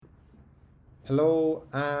Hello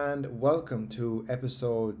and welcome to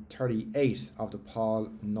episode 38 of the Paul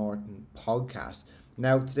Norton podcast.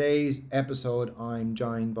 Now, today's episode, I'm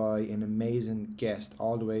joined by an amazing guest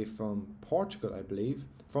all the way from Portugal, I believe,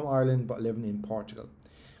 from Ireland but living in Portugal.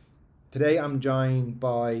 Today, I'm joined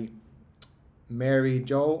by Mary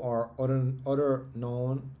Jo, or utterly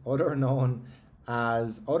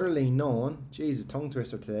known, Jesus, tongue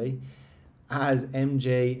twister today, as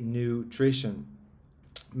MJ Nutrition.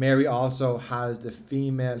 Mary also has the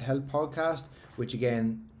Female Health Podcast, which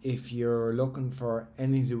again, if you're looking for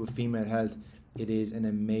anything to do with female health, it is an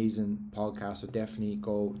amazing podcast. So definitely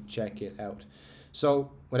go check it out.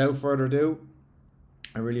 So without further ado,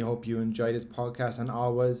 I really hope you enjoy this podcast. And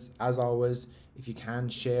as always, if you can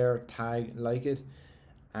share, tag, like it,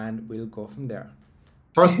 and we'll go from there.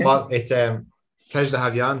 First of all, it's a pleasure to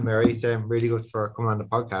have you on, Mary. It's really good for coming on the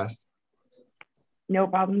podcast. No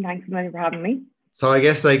problem. Thanks so much for having me. So I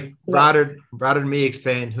guess rather than me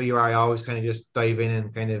explain who you are, I always kind of just dive in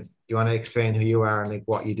and kind of, do you want to explain who you are and like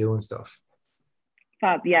what you do and stuff?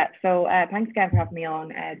 Fab, yeah. So thanks again for having me on.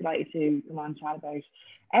 Delighted to come on and chat about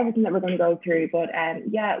everything that we're going to go through. But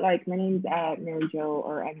yeah, like my name's Mary Jo,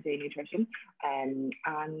 or MJ Nutrition, and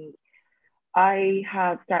I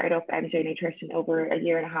have started up MJ Nutrition over a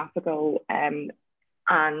year and a half ago, and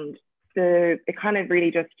it kind of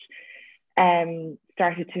really just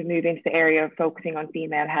started to move into the area of focusing on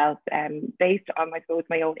female health, based on, I suppose,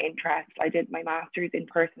 my own interest. I did my master's in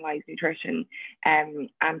personalized nutrition, and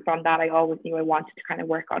from that I always knew I wanted to kind of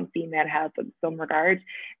work on female health in some regard.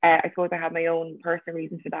 I suppose I have my own personal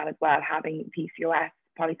reasons for that as well, having PCOS,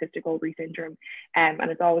 polycystic ovary syndrome, and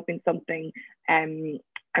it's always been something I'm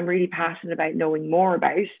really passionate about knowing more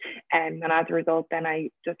about. And as a result, then I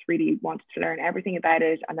just really wanted to learn everything about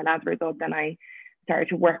it. And then as a result, then I started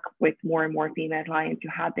to work with more and more female clients who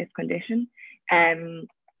had this condition. And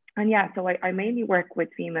yeah, so I mainly work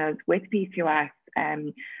with females with PCOS,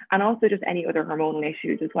 and also just any other hormonal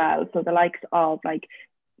issues as well. So the likes of like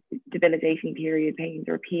debilitating period pains,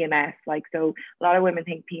 or PMS. So a lot of women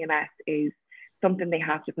think PMS is something they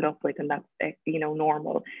have to put up with, and that's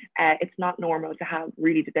normal. It's not normal to have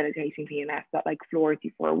really debilitating PMS that like floors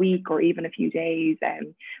you for a week or even a few days,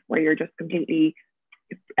 where you're just completely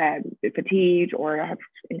fatigued or have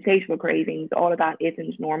insatiable cravings. All of that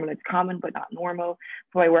isn't normal. It's common but not normal.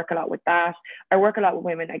 So I work a lot with that. I work a lot with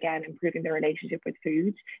women, again, improving their relationship with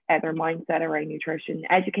food, their mindset around nutrition,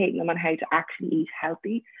 educating them on how to actually eat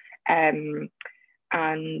healthy, and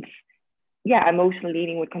yeah, emotional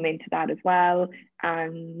eating would come into that as well.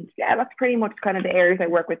 And yeah, that's pretty much kind of the areas I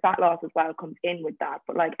work with. Fat loss as well comes in with that.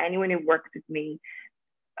 But like anyone who works with me,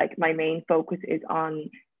 like my main focus is on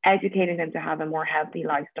educating them to have a more healthy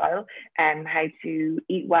lifestyle, and how to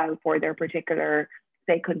eat well for their particular,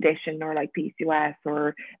 say, condition, or like PCOS,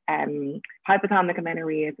 or hypothalamic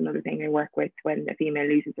amenorrhea is another thing I work with when a female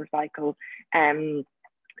loses her cycle.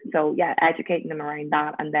 So yeah, educating them around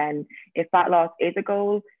that. And then if fat loss is a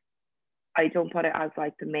goal, I don't put it as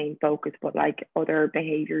like the main focus, but like other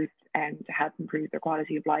behaviors to help improve their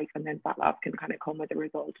quality of life, and then fat loss can kind of come as a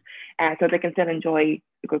result, so they can still enjoy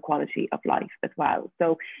a good quality of life as well.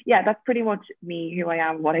 So yeah, that's pretty much me, who I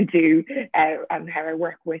am, what I do, and how I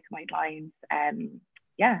work with my clients.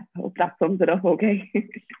 Yeah, I hope that sums it up okay.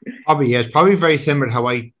 Probably, yes. Probably very similar to how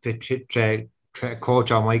I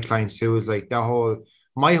coach all my clients too. Is like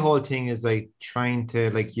my whole thing is like trying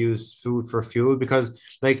to like use food for fuel, because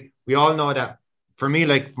like we all know that for me,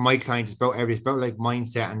 like my clients, it's about like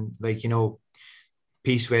mindset and like,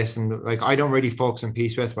 PCOS, and like I don't really focus on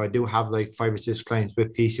PCOS, but I do have like 5 or 6 clients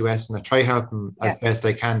with PCOS, and I try help them as best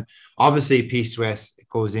I can. Obviously PCOS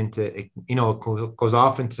goes into, goes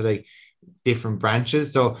off into like different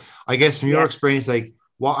branches. So I guess from your experience, like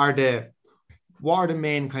what are the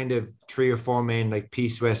main kind of 3 or 4 main like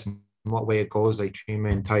PCOS, and what way it goes, like 3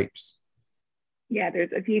 main types? Yeah,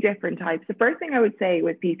 there's a few different types. The first thing I would say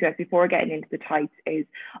with PCOS, before getting into the types, is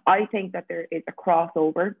I think that there is a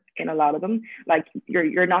crossover in a lot of them. Like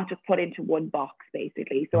you're not just put into one box,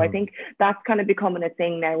 basically. So I think that's kind of becoming a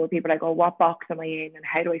thing now, where people are like, oh, what box am I in, and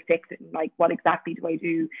how do I fix it, and like what exactly do I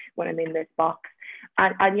do when I'm in this box?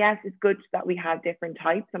 And yes, it's good that we have different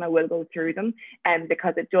types, and I will go through them,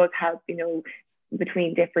 because it does help,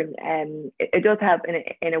 between different, it does help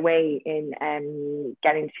in a way in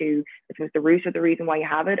getting to, I suppose, the root of the reason why you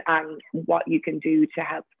have it, and what you can do to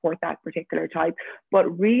help support that particular type.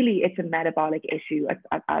 But really, it's a metabolic issue at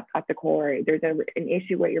the core. There's an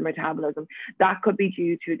issue with your metabolism that could be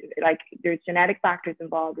due to, like, there's genetic factors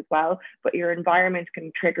involved as well, but your environment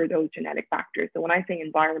can trigger those genetic factors. So when I say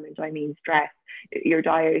environment, I mean stress, your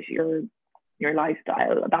diet, your your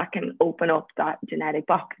lifestyle, that can open up that genetic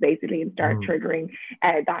box basically and start triggering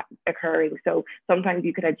that occurring. So sometimes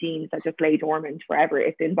you could have genes that just lay dormant forever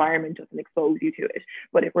if the environment doesn't expose you to it.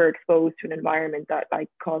 But if we're exposed to an environment that like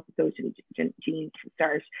causes those genes to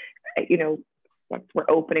start, you know, we're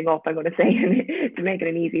opening up, I'm going to say, to make it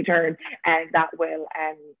an easy term, and that will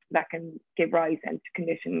that can give rise to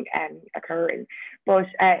condition occurring. But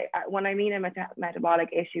when I mean a metabolic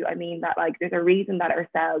issue, I mean that like there's a reason that our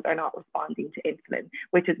cells are not responding to insulin,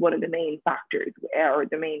 which is one of the main factors or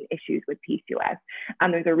the main issues with PCOS.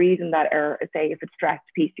 And there's a reason that say if it's stressed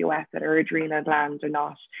PCOS, that our adrenal glands are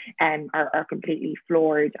not are completely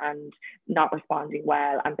floored and not responding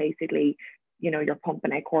well, and basically, you know, you're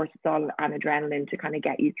pumping out cortisol and adrenaline to kind of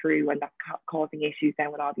get you through, and that's causing issues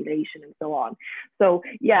then with ovulation and so on. So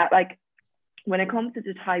yeah, like when it comes to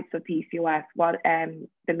the types of PCOS, what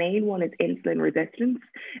the main one is insulin resistance,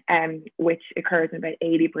 which occurs in about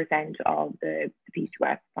 80% of the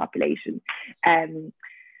PCOS population. And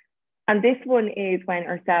this one is when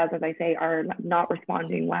our cells, as I say, are not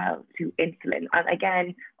responding well to insulin. And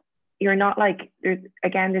again, you're not like, this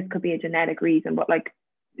could be a genetic reason, but like,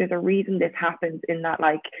 there's a reason this happens in that,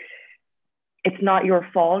 like, it's not your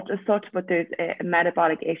fault as such, but there's a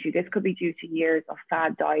metabolic issue. This could be due to years of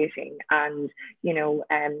fad dieting and, you know,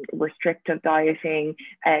 restrictive dieting,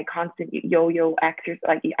 constant yo-yo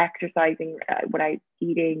exercising without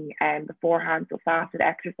eating beforehand, so fasted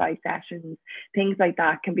exercise sessions, things like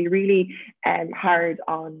that can be really hard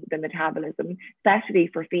on the metabolism, especially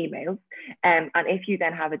for females. And if you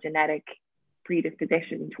then have a genetic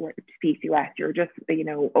predisposition towards PCOS, you're just, you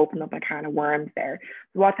know, open up a can of worms there.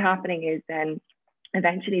 So what's happening is then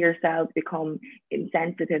eventually your cells become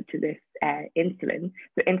insensitive to this insulin.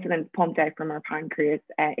 So insulin is pumped out from our pancreas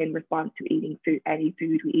in response to eating food, any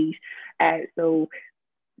food we eat. So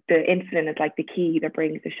the insulin is like the key that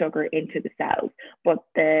brings the sugar into the cells, but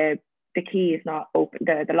the key is not open,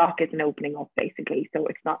 the lock isn't opening up basically, so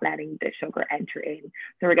it's not letting the sugar enter in.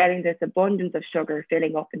 So we're getting this abundance of sugar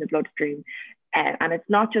filling up in the bloodstream, and it's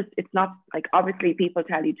not like, obviously people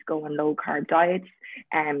tell you to go on low carb diets,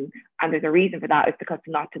 and there's a reason for that. It's because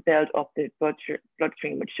not to build up the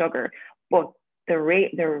bloodstream with sugar. But the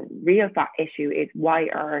real issue is why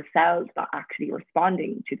are our cells not actually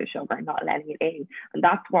responding to the sugar, not letting it in. And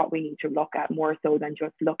that's what we need to look at more so than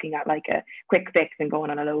just looking at like a quick fix and going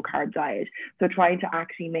on a low carb diet. So trying to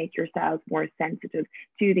actually make your cells more sensitive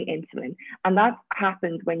to the insulin. And that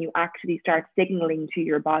happens when you actually start signaling to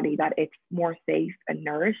your body that it's more safe and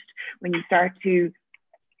nourished. When you start to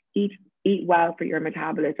eat well for your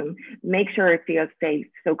metabolism, make sure it feels safe.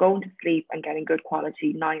 So going to sleep and getting good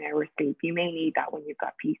quality 9-hour sleep, you may need that when you've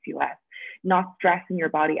got PCOS. Not stressing your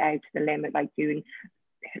body out to the limit, like doing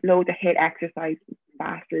loads of HIIT exercise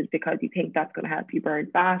fasted because you think that's going to help you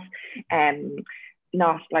burn fat, and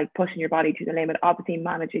not like pushing your body to the limit. Obviously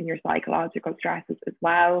managing your psychological stresses as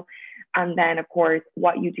well. And then of course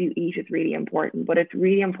what you do eat is really important, but it's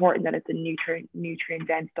really important that it's a nutrient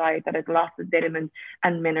dense diet that has lots of vitamins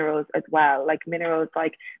and minerals as well. Like minerals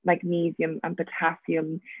like magnesium and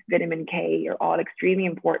potassium, vitamin K are all extremely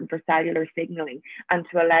important for cellular signaling and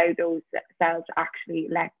to allow those cells to actually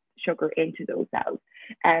let sugar into those cells.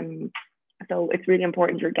 So it's really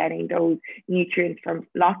important you're getting those nutrients from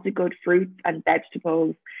lots of good fruits and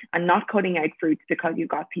vegetables, and not cutting out fruits because you've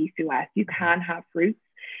got PCOS. You can have fruits,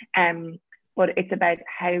 but it's about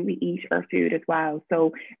how we eat our food as well.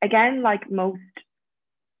 So again, like most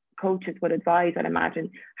coaches would advise, I'd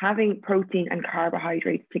imagine, having protein and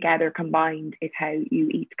carbohydrates together combined is how you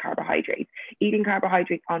eat carbohydrates. Eating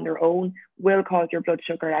carbohydrates on their own will cause your blood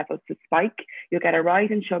sugar levels to spike. You'll get a rise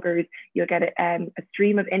in sugars, you'll get a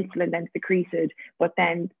stream of insulin then secreted, but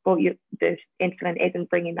the insulin isn't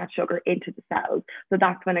bringing that sugar into the cells. So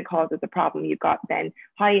that's when it causes a problem. You've got then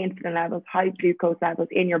high insulin levels, high glucose levels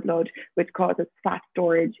in your blood, which causes fat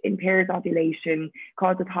storage, impairs ovulation,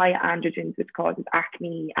 causes high androgens, which causes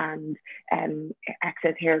acne and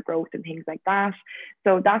excess hair growth and things like that.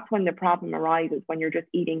 So that's when the problem arises, when you're just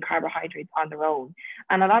eating carbohydrates on their own.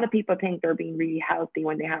 And a lot of people think they're being really healthy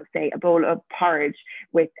when they have, say, a bowl of porridge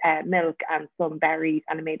with milk and some berries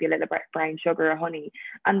and maybe a little bit brown sugar or honey.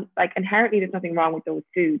 And like inherently there's nothing wrong with those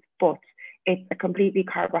foods, but it's a completely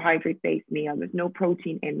carbohydrate-based meal. There's no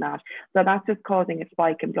protein in that. So that's just causing a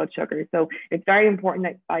spike in blood sugar. So it's very important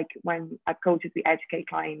that, like, when as coaches, we educate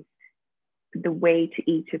clients the way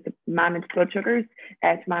to eat to manage blood sugars,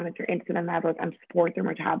 to manage their insulin levels and support their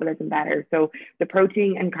metabolism better. So the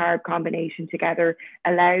protein and carb combination together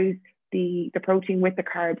allows the protein with the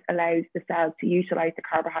carbs allows the cells to utilize the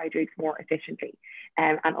carbohydrates more efficiently.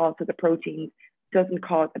 And also the proteins doesn't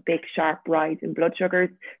cause a big sharp rise in blood sugars.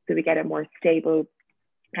 So we get a more stable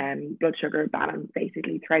blood sugar balance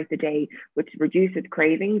basically throughout the day, which reduces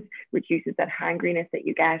cravings, reduces that hangriness that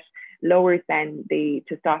you get, lowers then the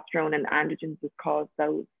testosterone and androgens that cause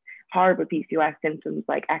those horrible PCOS symptoms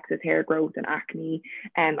like excess hair growth and acne,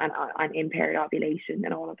 and impaired ovulation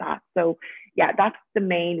and all of that. So yeah, that's the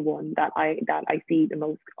main one that I see the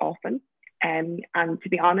most often. And to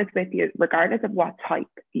be honest with you, regardless of what type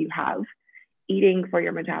you have, eating for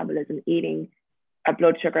your metabolism, eating a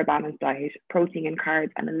blood sugar balanced diet, protein and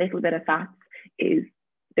carbs, and a little bit of fats is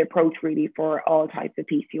the approach really for all types of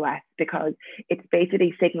PCOS, because it's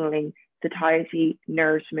basically signaling satiety,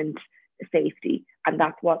 nourishment, safety, and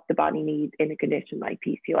that's what the body needs in a condition like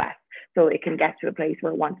PCOS. So it can get to a place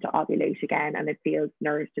where it wants to ovulate again and it feels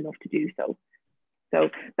nourished enough to do so. So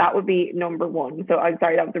that would be number one. So I'm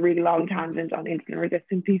sorry, that was a really long tangent on insulin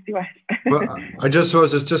resistant PCOS. Well, I just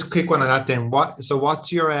was just a quick one on that then.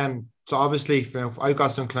 What's your so obviously I've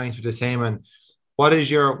got some clients with the same, and what is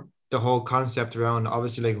the whole concept around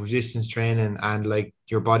obviously like resistance training and like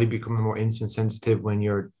your body becoming more insulin sensitive when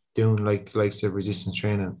you're doing like the resistance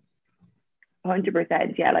training?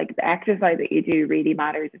 100%. Yeah, like the exercise that you do really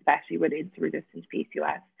matters, especially with insulin resistant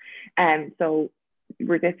PCOS. So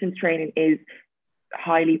resistance training is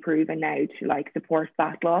highly proven now to like support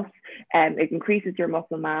fat loss. It increases your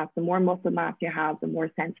muscle mass. The more muscle mass you have, the more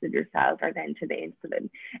sensitive your cells are then to the insulin,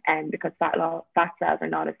 and because fat cells are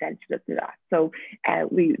not essential to that. So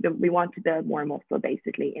we want to build more muscle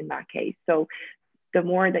basically in that case. So the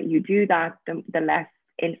more that you do that, the less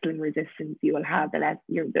insulin resistance you will have, the less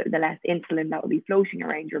insulin that will be floating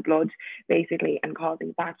around your blood basically, and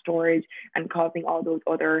causing fat storage and causing all those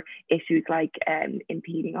other issues like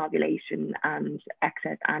impeding ovulation and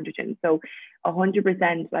excess androgen. So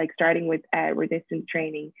 100%, like starting with resistance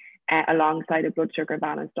training alongside a blood sugar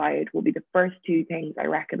balanced diet will be the first two things I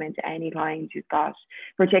recommend to any client who's got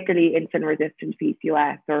particularly insulin resistant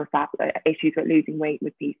PCOS or fat issues with losing weight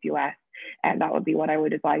with PCOS. And that would be what I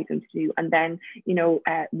would advise them to do. And then,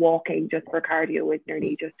 walking just for cardio is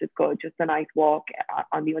nearly just as good, just a nice walk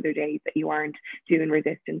on the other days that you aren't doing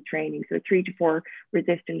resistance training. So 3 to 4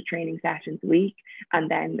 resistance training sessions a week.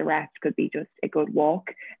 And then the rest could be just a good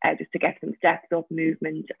walk, just to get some steps up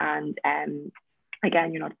movement. And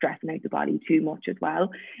again, you're not stressing out the body too much as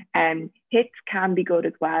well. HIIT can be good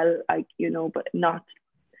as well, but not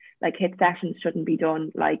like HIIT sessions shouldn't be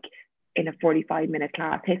done like in a 45-minute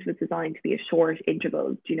class. HIIT was designed to be a short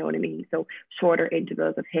intervals. Do you know what I mean? So shorter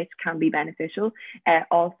intervals of HIIT can be beneficial.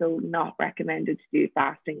 Also not recommended to do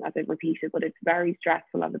fasting, as I've repeated, but it's very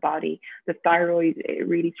stressful on the body. The thyroid, it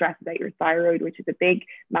really stresses out your thyroid, which is a big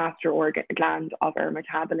master organ gland of our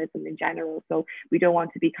metabolism in general. So we don't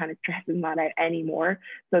want to be kind of stressing that out anymore.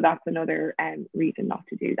 So that's another reason not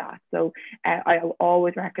to do that. So I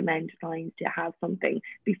always recommend clients to have something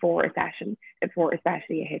before a session, before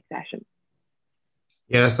especially a HIIT session.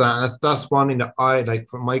 Yes, that's one thing that I like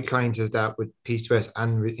for my clients is that with PCOS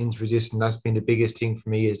and insulin resistant, that's been the biggest thing for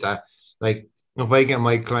me is that like if I get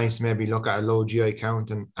my clients to maybe look at a low GI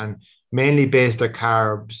count and mainly base their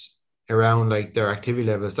carbs around like their activity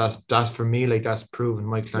levels, that's for me like that's proven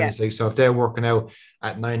my clients like so if they're working out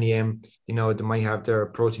at 9 a.m. They might have their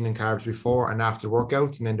protein and carbs before and after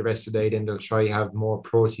workouts, and then the rest of the day then they'll try to have more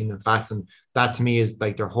protein and fats, and that to me is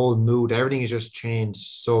like their whole mood, everything has just changed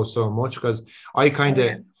so much because I kind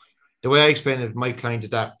of the way I explain it to my client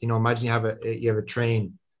is that imagine you have a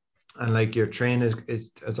train, and like your train is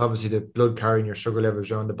obviously the blood carrying your sugar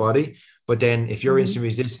levels around the body, but then if you're insulin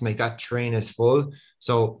resistant, like that train is full.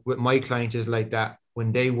 So with my clients is like that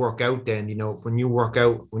when they work out, then when you work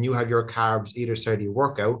out, when you have your carbs either side of your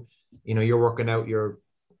workout, you're working out, you're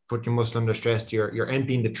putting your muscle under stress, you're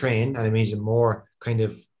emptying the train, and it means more kind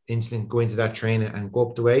of insulin go into that train and go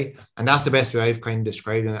up the way, and that's the best way I've kind of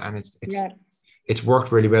described it, and it's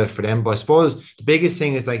worked really well for them. But I suppose the biggest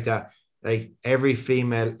thing is like that, like every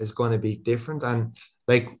female is going to be different, and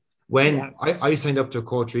like when I signed up to a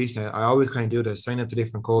coach recently, I always kind of do this, sign up to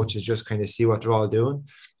different coaches, just kind of see what they're all doing.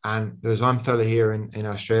 And there's one fella here in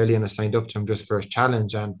Australia, and I signed up to him just for his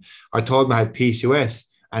challenge, and I told him I had PCOS,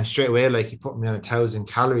 and straight away like he put me on 1,000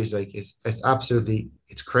 calories, like it's absolutely,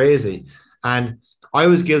 it's crazy. And I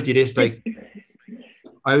was guilty of this, like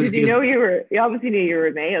did you know you obviously knew you were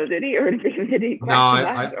a male, did he? Or did he question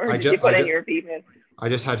that? Or did you put in your female? I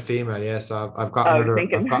just had female, yeah. So I've got I've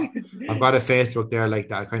got a Facebook there like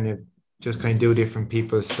that. I kind of do different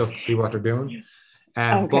people's stuff to see what they're doing.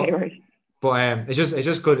 But it's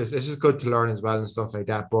just good. It's just good to learn as well and stuff like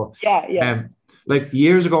that. But like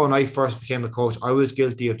years ago when I first became a coach, I was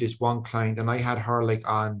guilty of this one client, and I had her like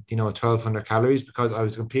on 1,200 calories because I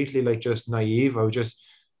was completely like just naive. I was just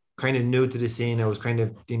kind of new to the scene. I was kind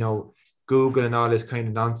of Google and all this kind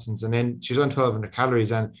of nonsense, and then she was on 1,200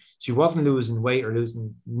 calories, and she wasn't losing weight or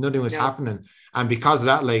losing nothing was No, happening, and because of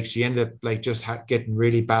that, like she ended up like just getting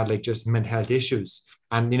really bad like just mental health issues,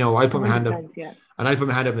 and I put my hand up. 100%. Yeah. And I put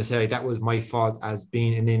my hand up and say like, that was my fault as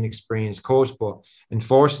being an inexperienced coach. But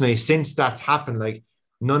unfortunately, since that's happened, like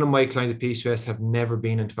none of my clients at PCOS have never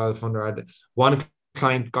been in 1,200. One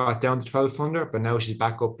client got down to 1,200, but now she's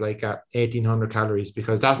back up like at 1,800 calories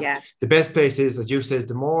because that's Yeah. the best place is, as you says,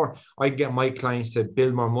 the more I can get my clients to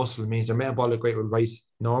build more muscle means their metabolic rate will rise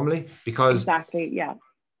normally because Exactly. Yeah.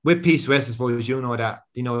 with PCOS, I suppose that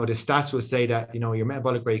the stats will say that your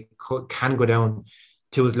metabolic rate can go down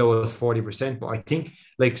to as low as 40%. But I think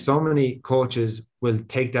like so many coaches will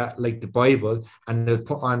take that like the Bible and they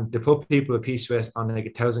put people with PCOS on like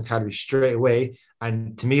 1,000 calories straight away.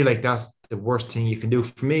 And to me, like that's the worst thing you can do.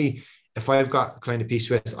 For me, if I've got a client of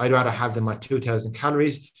PCOS, I'd rather have them at 2,000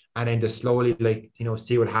 calories and then just slowly like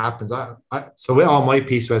see what happens. So with all my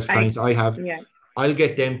PCOS I clients, I have yeah. I'll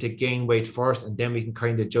get them to gain weight first and then we can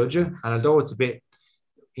kind of judge it. And although it's a bit,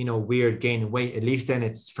 weird gaining weight, at least then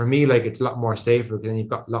it's for me like it's a lot more safer because then you've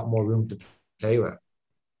got a lot more room to play with.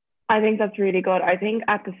 I think that's really good. I think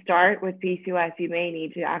at the start with PCOS, you may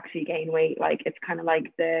need to actually gain weight. Like it's kind of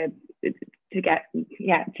like to get,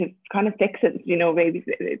 yeah, to kind of fix it, maybe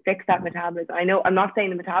fix that metabolism. I know I'm not saying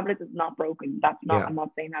the metabolism is not broken. Yeah. I'm not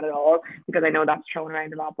saying that at all because I know that's thrown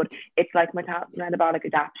around a lot, but it's like metabolic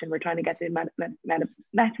adaptation. We're trying to get the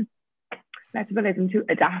metabolism to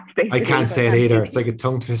adapt I basically. can't So I say it can't either. speak. It's like a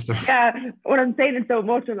tongue twister. Yeah, when I'm saying it so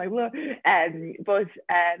much, I'm like, well, but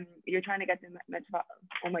you're trying to get the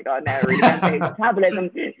oh my god, now I really can't say metabolism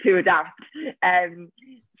to adapt.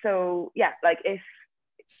 So yeah, like if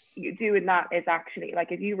you doing that is actually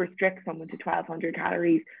like if you restrict someone to 1,200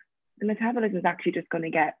 calories, the metabolism is actually just going to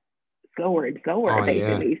get slower and slower Oh yeah.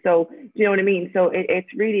 basically. So do you know what I mean? So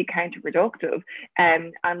it's really counterproductive,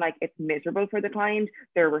 and like it's miserable for the client.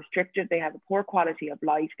 They're restricted, they have a poor quality of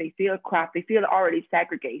life, they feel crap, they feel already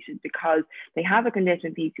segregated because they have a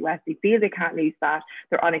condition, PCOS, they feel they can't lose fat,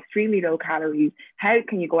 they're on extremely low calories. How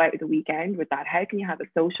can you go out at the weekend with that? How can you have a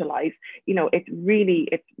social life?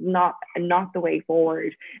 It's not the way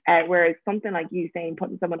forward. Whereas something like you saying,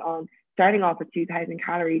 putting someone on, starting off with 2,000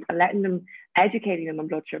 calories and letting them, educating them on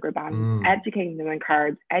blood sugar balance, educating them on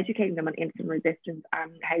carbs, educating them on insulin resistance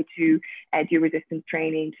and how to do resistance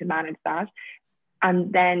training to manage that.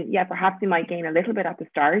 And then, yeah, perhaps they might gain a little bit at the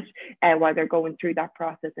start while they're going through that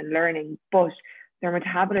process and learning, but their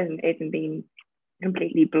metabolism isn't being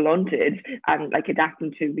completely blunted and like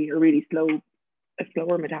adapting to be a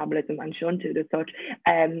slower metabolism and shunted as such.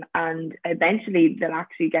 And eventually they'll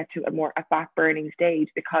actually get to a fat burning stage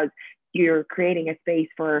because you're creating a space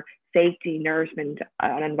for safety, nourishment,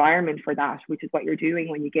 an environment for that, which is what you're doing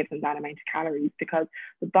when you give them that amount of calories, because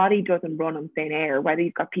the body doesn't run on thin air, whether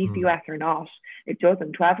you've got PCOS or not. It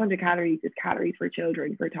doesn't. 1,200 calories is calories for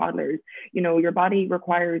children, for toddlers. Your body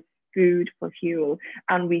requires food for fuel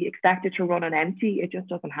and we expect it to run on empty. It just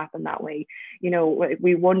doesn't happen that way.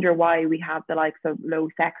 We wonder why we have the likes of low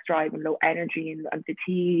sex drive and low energy and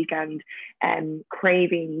fatigue and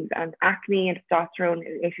cravings and acne and testosterone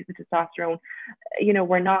issues with testosterone.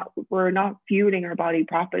 We're not fueling our body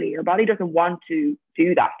properly. Our body doesn't want to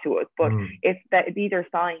do that to us, but these are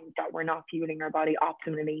signs that we're not fueling our body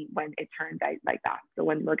optimally when it turns out like that. So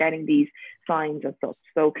when we're getting these signs as such,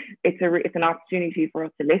 so it's an opportunity for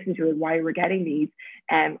us to listen to it, why we're getting these,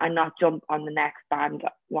 and not jump on the next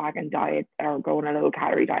bandwagon diet or go on a low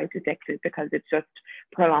calorie diet to fix it, because it's just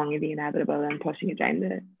prolonging the inevitable and pushing it down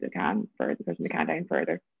the can further, pushing the can down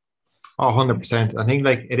further. Oh, 100%. I think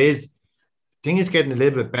like it is. I think it's getting a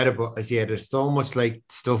little bit better, but as yeah, there's so much like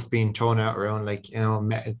stuff being thrown out around, like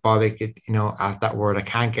metabolic. At that word, I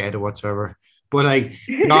can't get it whatsoever. But like,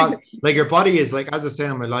 not like your body is like, as I say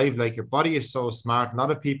on my live, like your body is so smart. A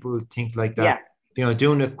lot of people think like that. Yeah.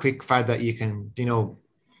 Doing a quick fad that you can, you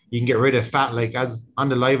can get rid of fat. Like as on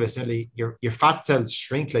the live, essentially, your fat cells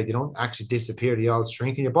shrink. Like they don't actually disappear; they all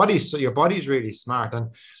shrink. And your body's really smart.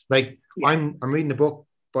 And like I'm reading a book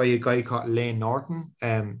by a guy called Lane Norton.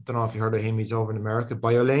 Don't know if you heard of him. He's over in America,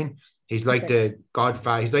 BioLane. He's like the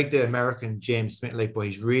godfather. He's like the American James Smith, like, but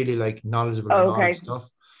he's really like knowledgeable on all this stuff.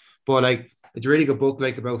 But like, it's a really good book,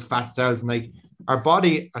 like about fat cells and like our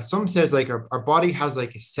body. Some says like our body has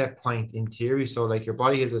like a set point in theory. So like your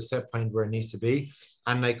body has a set point where it needs to be,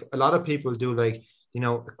 and like a lot of people do like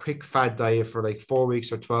a quick fad diet for like 4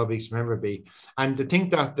 weeks or 12 weeks, remember be. And they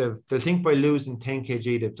think that they'll think by losing 10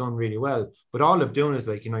 kg, they've done really well. But all they've done is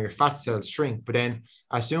like, your fat cells shrink. But then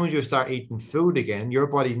as soon as you start eating food again, your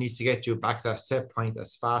body needs to get you back to that set point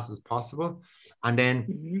as fast as possible. And then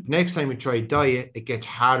Mm-hmm. next time you try diet, it gets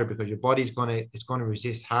harder because your body's it's gonna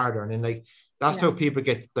resist harder. And then like that's Yeah. how people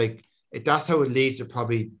get like that's how it leads to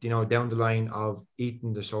probably down the line of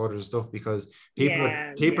eating disorders and stuff, because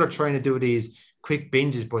Yeah. people are trying to do these quick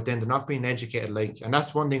binges, but then they're not being educated. Like, and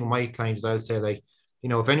that's one thing with my clients, I'll say, like,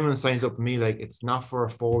 if anyone signs up with me, like, it's not for a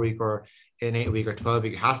 4 week or an 8 week or 12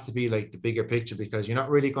 week. It has to be like the bigger picture, because you're not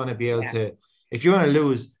really going to be able Yeah. to, if you want to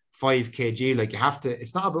lose 5 kg, like, you have to,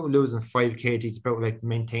 it's not about losing 5 kg, it's about like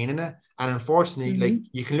maintaining it. And unfortunately, Mm-hmm. like,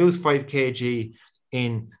 you can lose 5 kg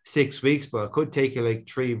in 6 weeks, but it could take you like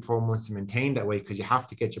 3 or 4 months to maintain that weight, because you have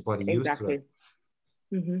to get your body used to Exactly. it.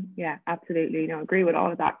 Mm-hmm. Yeah, absolutely. No, agree with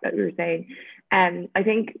all of that you were saying. I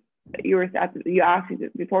think you asked me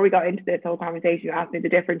before we got into this whole conversation, you asked me the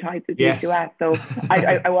different types of Yes. PCOS. So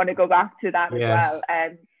I want to go back to that as well.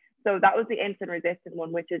 Yes. So that was the insulin resistant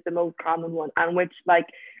one, which is the most common one, and which, like,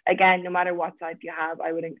 again, no matter what type you have,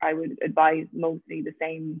 I would advise mostly the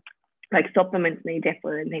same. Like, supplements may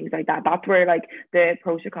differ and things like that. That's where like the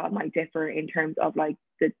protocol might differ in terms of like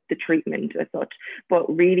the treatment as such.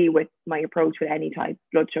 But really, with my approach with any type,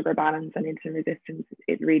 blood sugar balance and insulin resistance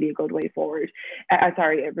is really a good way forward.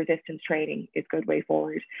 Resistance training is a good way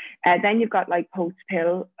forward. Then you've got like post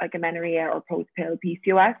pill, like amenorrhea, or post pill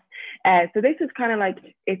PCOS. So this is kind of like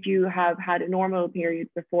if you have had a normal period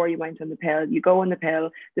before you went on the pill, you go on the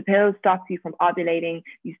pill stops you from ovulating,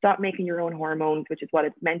 you stop making your own hormones, which is what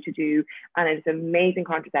it's meant to do, and it's amazing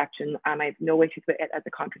contraception, and I have no issues with it as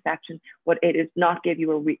a contraception, but it does not give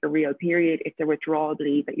you a real period. It's a withdrawal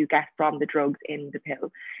bleed that you get from the drugs in the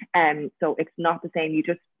pill. So it's not the same.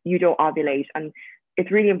 You don't ovulate, and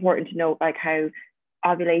it's really important to note like how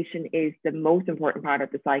ovulation is the most important part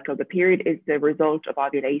of the cycle. The period is the result of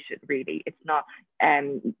ovulation, really. It's not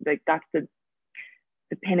like that's the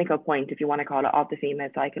pinnacle point, if you want to call it, of the female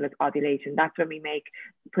cycle is ovulation. That's when we make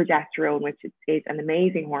progesterone, which is an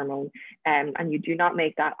amazing hormone, and you do not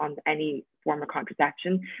make that on any form of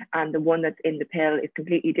contraception. And the one that's in the pill is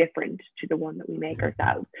completely different to the one that we make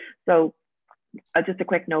ourselves. So just a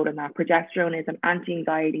quick note on that. Progesterone is an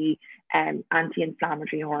anti-anxiety,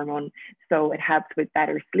 anti-inflammatory hormone. So it helps with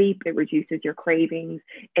better sleep. It reduces your cravings.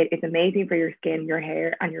 It is amazing for your skin, your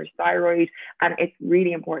hair, and your thyroid. And it's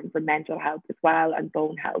really important for mental health as well, and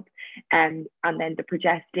bone health. And then the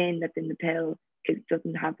progestin that's in the pill, it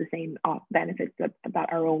doesn't have the same benefits that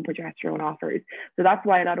our own progesterone offers. So that's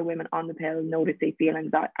why a lot of women on the pill notice they feel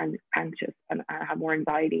anxious and have more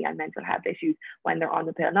anxiety and mental health issues when they're on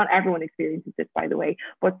the pill. Not everyone experiences this, by the way,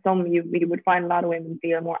 but you would find a lot of women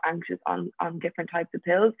feel more anxious on different types of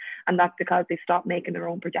pills, and that's because they stop making their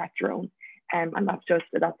own progesterone. And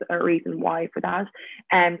that's a reason why for that.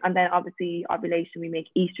 And then obviously ovulation, we make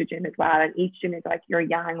estrogen as well. And estrogen is like your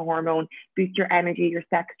yang hormone, boosts your energy, your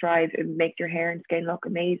sex drive, it makes your hair and skin look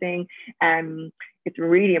amazing. It's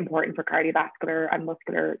really important for cardiovascular and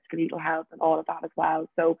muscular skeletal health and all of that as well.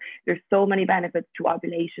 So there's so many benefits to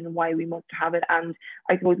ovulation and why we must have it. And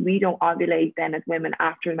I suppose we don't ovulate then as women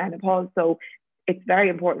after menopause. So it's very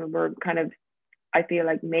important we're kind of, I feel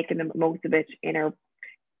like, making the most of it in our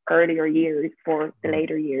earlier years for the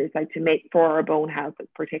later years, like to make for our bone health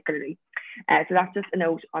particularly. So that's just a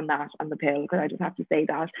note on that, on the pill, because I just have to say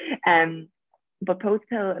that. But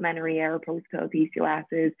post-pill amenorrhea or post-pill PCOS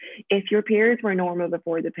is if your periods were normal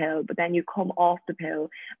before the pill, but then you come off the pill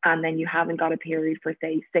and then you haven't got a period for,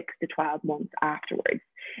 say, 6 to 12 months afterwards.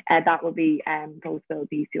 That would be post-pill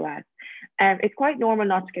PCOS. It's quite normal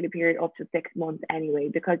not to get a period up to 6 months anyway,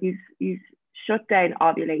 because you shut down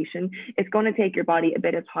ovulation. It's going to take your body a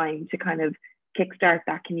bit of time to kind of kickstart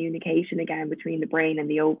that communication again between the brain and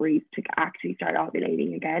the ovaries to actually start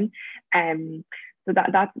ovulating again. So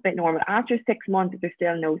that's a bit normal. After 6 months, if there's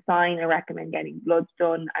still no sign, I recommend getting bloods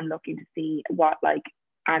done and looking to see what like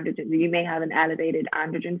androgen. You may have an elevated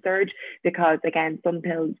androgen surge, because again, some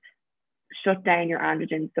pills shut down your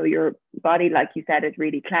androgen. So your body, like you said, is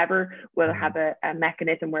really clever, will have a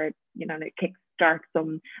mechanism where it kickstarts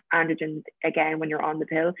some androgens again when you're on the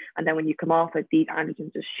pill, and then when you come off it, these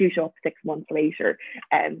androgens just shoot up 6 months later.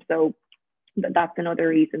 So that's another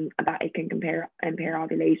reason that it can impair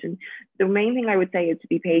ovulation. The main thing I would say is to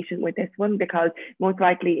be patient with this one, because most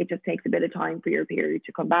likely it just takes a bit of time for your period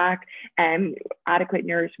to come back. Adequate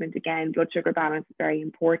nourishment, again, blood sugar balance is very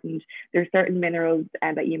important. There's certain minerals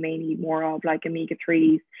that you may need more of, like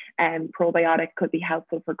omega-3s, and probiotic could be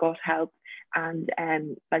helpful for gut health. and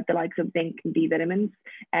like the likes of zinc and B vitamins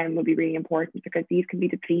will be really important, because these can be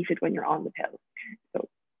depleted when you're on the pill. So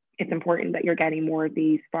it's important that you're getting more of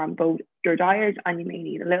these from both your diet, and you may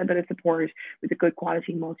need a little bit of support with a good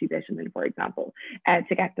quality multivitamin, for example,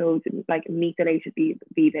 to get those like methylated B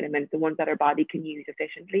vitamins, the ones that our body can use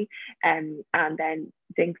efficiently. And then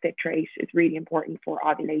zinc citrate is really important for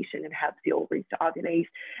ovulation and helps the ovaries to ovulate.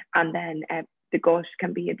 And then the gut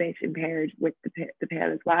can be a bit impaired with the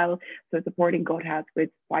pill as well. So supporting gut health with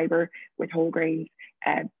fiber, with whole grains,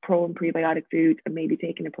 pro and prebiotic foods, and maybe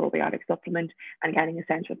taking a probiotic supplement, and getting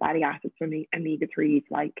essential fatty acids from omega-3s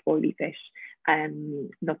like oily fish,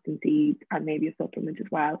 nuts and seeds, and maybe a supplement as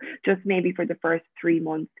well. Just maybe for the first 3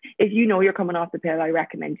 months. If you know you're coming off the pill, I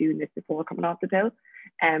recommend doing this before coming off the pill.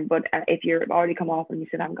 But if you're already come off and you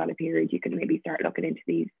still haven't got a period, you can maybe start looking into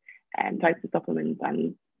these types of supplements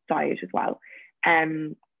and diet as well.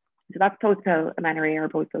 So that's post-pill amenorrhea or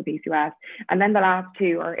post-pill PCOS. And then the last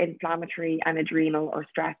two are inflammatory and adrenal or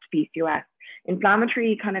stressed PCOS.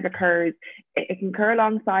 Inflammatory kind of occurs, it can occur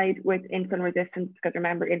alongside with insulin resistance, because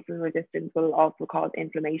remember, insulin resistance will also cause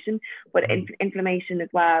inflammation, but inflammation as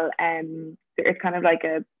well, it's kind of like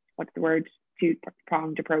a, what's the word,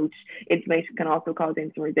 two-pronged approach. Inflammation can also cause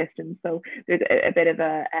insulin resistance. So there's a bit of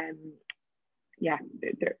a,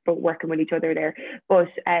 they're both working with each other there. But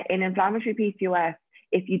in inflammatory PCOS,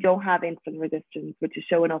 if you don't have insulin resistance, which is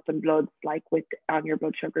showing up in bloods, like on your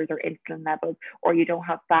blood sugars or insulin levels, or you don't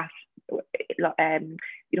have fat,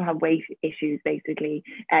 you don't have weight issues, basically,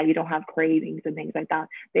 you don't have cravings and things like that,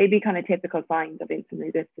 they'd be kind of typical signs of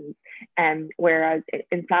insulin resistance. Whereas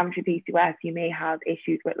inflammatory PCOS, you may have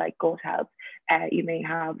issues with like gut health, you may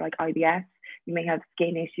have like IBS, you may have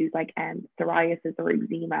skin issues like psoriasis or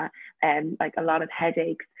eczema, like a lot of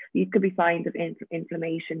headaches. These could be signs of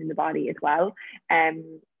inflammation in the body as well,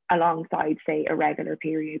 alongside, say, irregular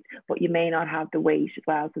periods, but you may not have the weight as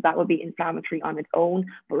well. So that would be inflammatory on its own.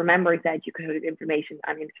 But remember, I said you could have inflammation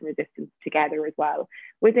and insulin resistance together as well.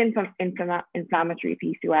 With inflammatory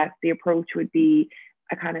PCOS, the approach would be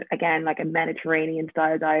a kind of, again, like a Mediterranean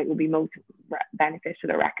style diet would be most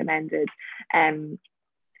beneficial or recommended.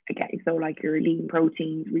 Again, so like your lean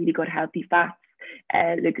proteins, really good healthy fats,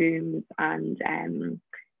 legumes, and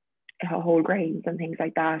whole grains and things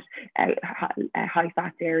like that, high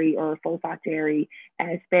fat dairy or full fat dairy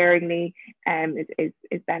sparingly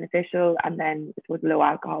is beneficial, and then it was low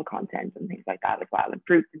alcohol content and things like that as well, and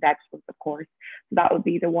fruits and vegetables, of course. So that would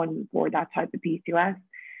be the one for that type of PCOS.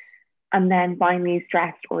 And then finally,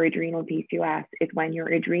 stressed or adrenal PCOS is when your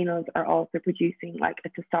adrenals are also producing like a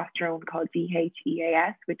testosterone called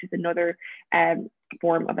DHEAS, which is another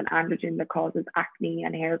form of an androgen that causes acne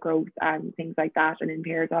and hair growth and things like that, and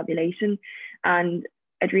impairs ovulation. And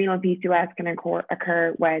adrenal PCOS can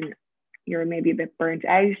occur when you're maybe a bit burnt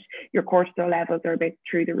out, your cortisol levels are a bit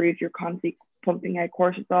through the roof, you're constantly pumping out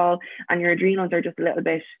cortisol, and your adrenals are just a little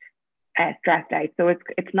bit stressed out. So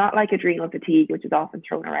it's not like adrenal fatigue, which is often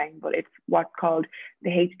thrown around, but it's what's called the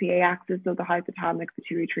HPA axis, so the hypothalamic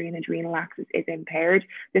pituitary and adrenal axis is impaired.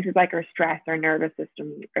 This is like our stress, our nervous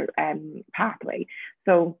system pathway.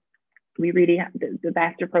 So we really have the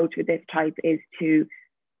best approach with this type is to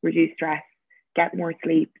reduce stress, get more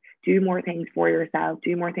sleep, do more things for yourself,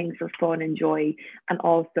 do more things for fun and joy, and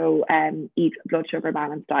also eat blood sugar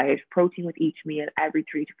balanced diet. Protein with each meal every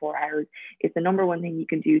 3 to 4 hours is the number one thing you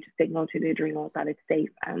can do to signal to the adrenals that it's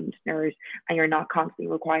safe and nourished, and you're not constantly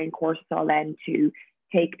requiring cortisol then to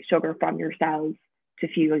take sugar from your cells to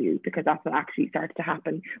fuel you, because that's what actually starts to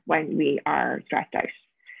happen when we are stressed out.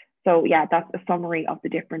 So yeah, that's a summary of the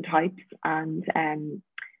different types, and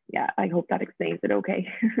I hope that explains it okay.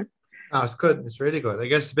 Oh, it's good. It's really good. I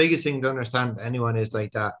guess the biggest thing to understand anyone is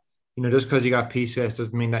like that, just because you got PCOS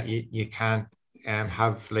doesn't mean that you can't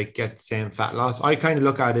have like get the same fat loss. I kind of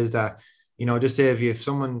look at it is that, just say if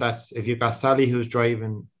you've got Sally who's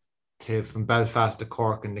driving from Belfast to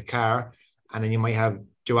Cork in the car, and then you might have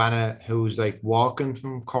Joanna who's like walking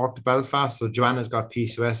from Cork to Belfast. So Joanna's got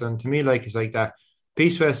PCOS, and to me, like it's like that.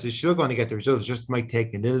 PCOS is still going to get the results, just might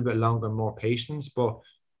take a little bit longer and more patience, but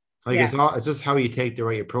like it's just how you take the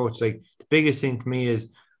right approach. Like the biggest thing for me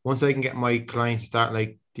is once I can get my clients to start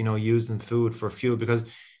like, using food for fuel, because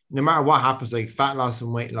no matter what happens, like fat loss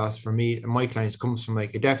and weight loss for me and my clients comes from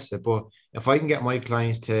like a deficit. But if I can get my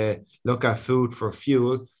clients to look at food for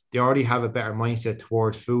fuel, they already have a better mindset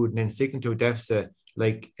towards food, and then sticking to a deficit,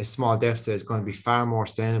 like a small deficit, is going to be far more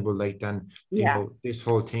sustainable, like than this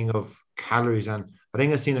whole thing of calories. And I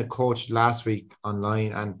think I seen a coach last week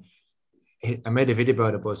online, and I made a video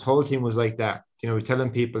about it, but his whole thing was like that. we're telling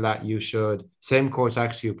people that you should, same coach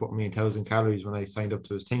actually who put me in 1,000 calories when I signed up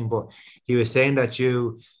to his thing, but he was saying that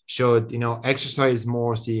you should, exercise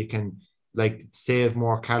more so you can like save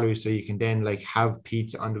more calories so you can then like have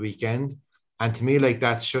pizza on the weekend. And to me, like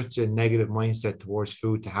that's such a negative mindset towards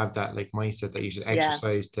food to have that like mindset that you should Yeah.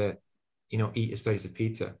 exercise to, eat a slice of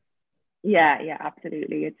pizza. Yeah,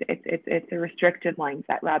 absolutely. It's a restrictive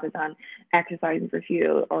mindset rather than exercising for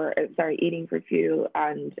fuel, or sorry, eating for fuel,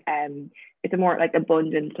 and it's a more like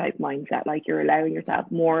abundant type mindset. Like you're allowing yourself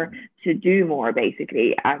more to do more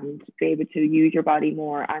basically, and be able to use your body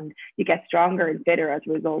more, and you get stronger and fitter as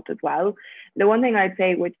a result as well. The one thing I'd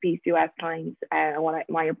say with PCOS clients, and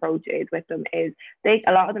my approach is with them is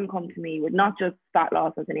a lot of them come to me with not just fat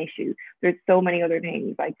loss as an issue. There's so many other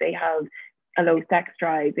things, like they have a low sex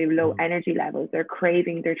drive, they have low energy levels, their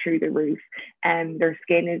cravings are through the roof, and their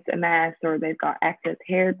skin is a mess, or they've got excess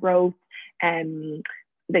hair growth, and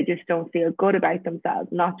they just don't feel good about themselves,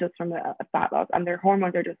 not just from a fat loss, and their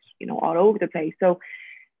hormones are just all over the place. So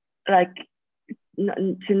like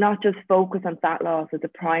to not just focus on fat loss as a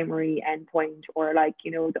primary endpoint, or like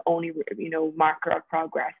the only marker of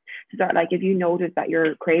progress. To start, like, if you notice that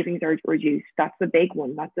your cravings are reduced, that's a big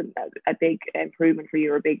one. That's a big improvement for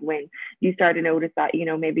you, or a big win. You start to notice that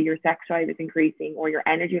maybe your sex drive is increasing, or your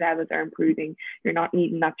energy levels are improving. You're not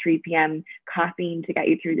needing that 3 p.m. caffeine to get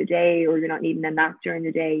you through the day, or you're not needing a nap during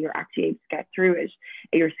the day. You're actually able to get through it.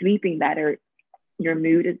 You're sleeping better, your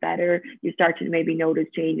mood is better, you start to maybe notice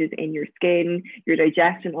changes in your skin, your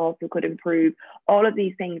digestion also could improve. All of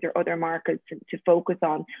these things are other markers to focus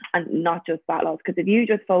on, and not just fat loss. Because if you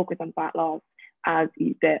just focus on fat loss as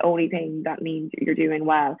the only thing that means you're doing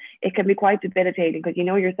well, it can be quite debilitating, because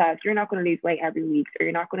yourself, you're not going to lose weight every week, or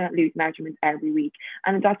you're not going to lose measurements every week,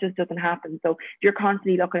 and that just doesn't happen. So if you're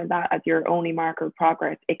constantly looking at that as your only marker of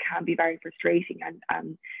progress, it can be very frustrating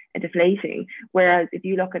and deflating. Whereas if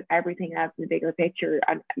you look at everything else in the bigger picture,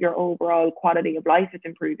 and your overall quality of life is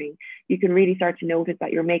improving, you can really start to notice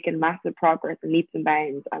that you're making massive progress and leaps and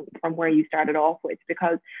bounds from where you started off with,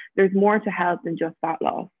 because there's more to health than just fat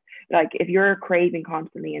loss. Like if you're craving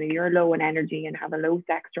constantly, and if you're low in energy and have a low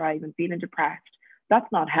sex drive and feeling depressed, that's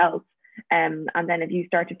not health. And then if you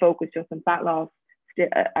start to focus just on fat loss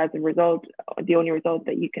as a result, the only result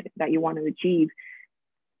that you want to achieve,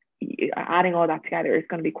 adding all that together is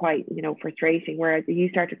going to be quite frustrating. Whereas if you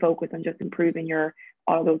start to focus on just improving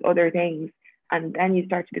all those other things, and then you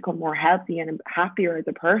start to become more healthy and happier as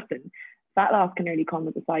a person, fat loss can nearly come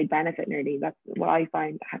as a side benefit. Nearly, that's what I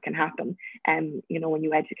find can happen. And when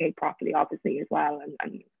you educate properly, obviously, as well,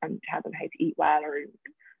 and tell them how to eat well, or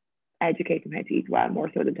educate them how to eat well more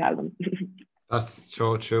so than tell them. That's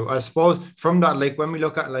so true. I suppose from that, like when we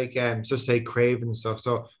look at like just say craving and stuff.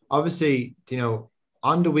 So obviously,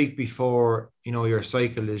 on the week before your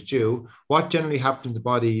cycle is due, what generally happens in the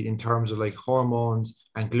body in terms of like hormones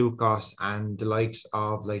and glucose and the likes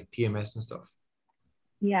of like PMS and stuff?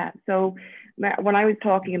 Yeah. So when I was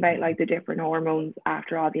talking about like the different hormones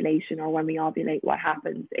after ovulation, or when we ovulate, what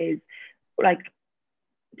happens is, like,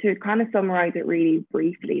 to kind of summarize it really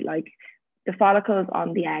briefly, like the follicles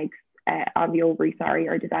on the eggs, on the ovary, sorry,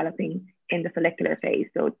 are developing in the follicular phase.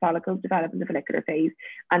 So follicles develop in the follicular phase,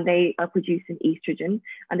 and they are producing estrogen.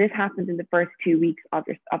 And this happens in the first 2 weeks of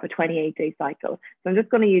a 28-day cycle. So I'm just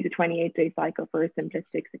going to use a 28-day cycle for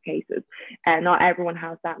simplistic cases. And not everyone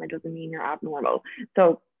has that, and it doesn't mean you're abnormal.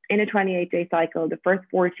 So in a 28-day cycle, the first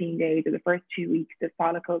 14 days or the first 2 weeks, the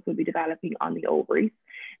follicles will be developing on the ovaries.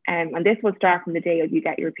 And this will start from the day of you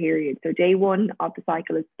get your period. So day one of the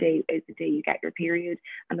cycle is the day you get your period.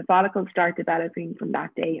 And the follicles start developing from that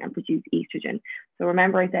day and produce estrogen. So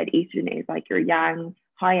remember, I said estrogen is like your yang,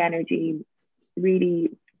 high energy, really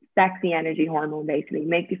sexy energy hormone, basically.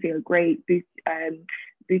 Makes you feel great, boost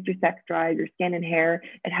your sex drive, your skin and hair.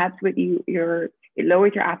 It helps with it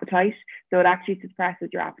lowers your appetite. So it actually suppresses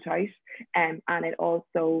your appetite. And it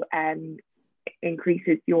also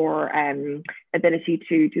increases your ability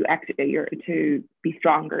to be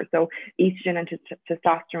stronger. So estrogen and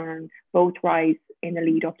testosterone both rise in the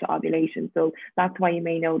lead up to ovulation. So that's why you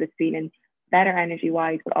may notice feeling better energy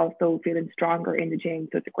wise, but also feeling stronger in the gym.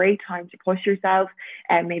 So it's a great time to push yourself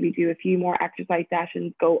and maybe do a few more exercise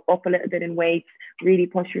sessions, go up a little bit in weights, really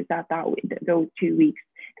push yourself those 2 weeks,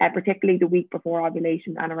 particularly the week before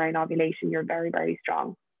ovulation and around ovulation. You're very, very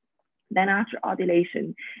strong. Then after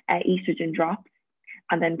ovulation, estrogen drops,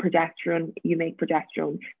 and then you make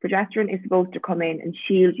progesterone. Progesterone is supposed to come in and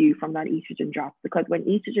shield you from that estrogen drop, because when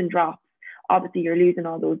estrogen drops, obviously you're losing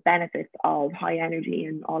all those benefits of high energy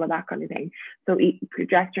and all of that kind of thing. So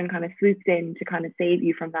progesterone kind of swoops in to kind of save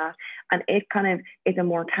you from that. And it kind of is a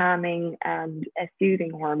more calming and a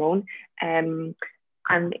soothing hormone. And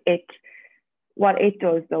what it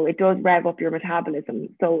does though, it does rev up your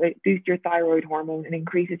metabolism. So it boosts your thyroid hormone and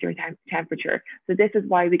increases your temperature. So this is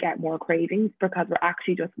why we get more cravings, because we're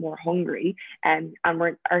actually just more hungry, and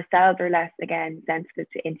our cells are less, again, sensitive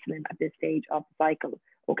to insulin at this stage of the cycle.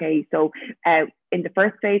 Okay, so in the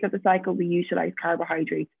first phase of the cycle, we utilize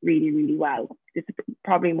carbohydrates really, really well. This is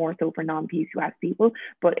probably more so for non-PCOS people,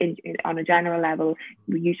 but on a general level,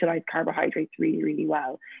 we utilize carbohydrates really, really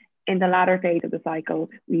well. In the latter phase of the cycle,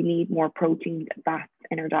 we need more proteins and fats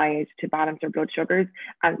in our diet to balance our blood sugars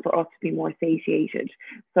and for us to be more satiated.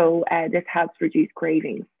 So this helps reduce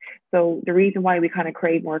cravings. So the reason why we kind of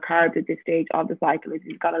crave more carbs at this stage of the cycle is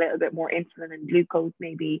we've got a little bit more insulin and glucose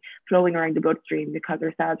maybe flowing around the bloodstream because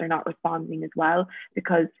our cells are not responding as well.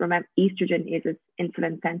 Because remember, estrogen is an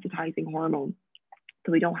insulin sensitizing hormone.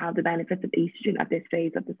 So we don't have the benefits of estrogen at this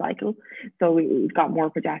phase of the cycle. So we've got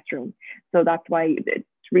more progesterone. So that's why it's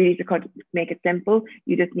really, to make it simple,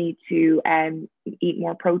 you just need to eat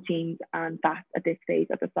more proteins and fats at this phase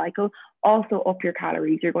of the cycle. Also up your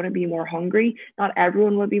calories. You're going to be more hungry. Not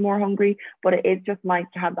everyone will be more hungry, but it is just nice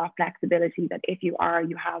to have that flexibility that if you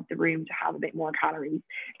have the room to have a bit more calories.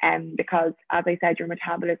 Because as I said, your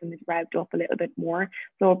metabolism is revved up a little bit more.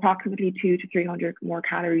 So approximately 200 to 300 more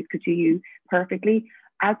calories could do you perfectly.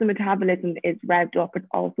 As the metabolism is revved up, it's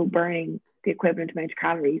also burning the equivalent amount of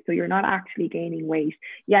calories. So you're not actually gaining weight.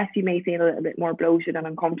 Yes, you may feel a little bit more bloated and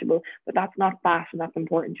uncomfortable, but that's not fat, and that's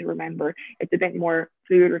important to remember. It's a bit more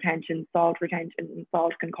fluid retention, and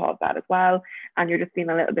salt can cause that as well. And you're just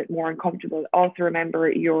feeling a little bit more uncomfortable. Also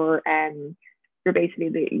remember you're basically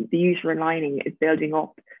the uterine lining is building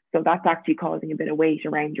up. So that's actually causing a bit of weight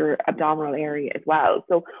around your abdominal area as well.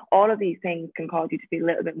 So all of these things can cause you to feel a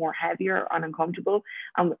little bit more heavier and uncomfortable.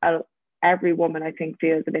 And every woman, I think,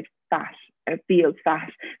 feels a bit fat, feels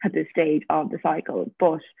fat at this stage of the cycle.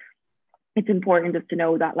 But it's important just to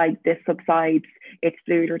know that like this subsides, it's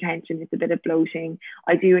fluid retention, it's a bit of bloating.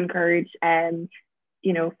 I do encourage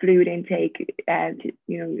fluid intake,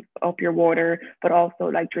 up your water, but also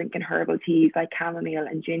like drinking herbal teas like chamomile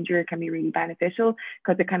and ginger can be really beneficial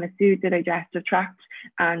because it kind of soothes the digestive tract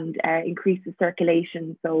and increases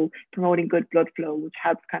circulation, so promoting good blood flow, which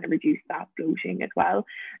helps kind of reduce that bloating as well.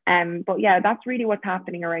 But yeah, that's really what's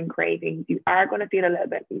happening around cravings. You are going to feel a little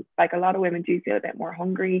bit, like a lot of women do feel a bit more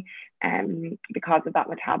hungry because of that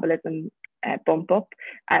metabolism bump up.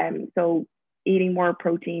 So eating more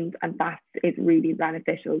proteins and fats is really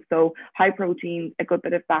beneficial. So high protein, a good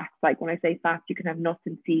bit of fats. Like when I say fats, you can have nuts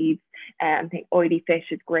and seeds. I think oily fish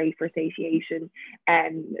is great for satiation,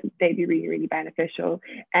 and they'd be really, really beneficial.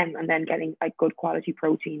 And then getting like good quality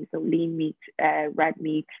protein. So lean meat, red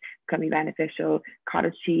meat can be beneficial.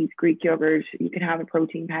 Cottage cheese, Greek yogurt. You can have a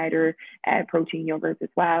protein powder, protein yogurt as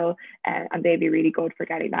well, and they'd be really good for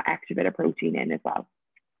getting that extra bit of protein in as well.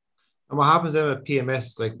 And what happens then with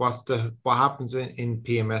PMS? Like, what happens in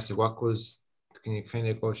PMS? Like, can you kind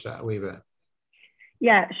of go to that a wee bit?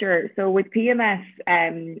 Yeah, sure. So with PMS,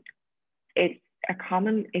 it's a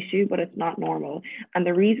common issue, but it's not normal. And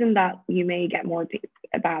the reason that you may get more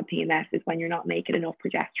bad PMS is when you're not making enough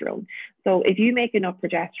progesterone. So if you make enough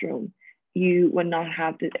progesterone, you will not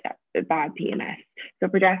have the bad PMS. So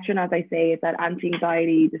progesterone, as I say, is that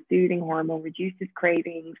anti-anxiety, the soothing hormone, reduces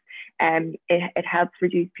cravings, it helps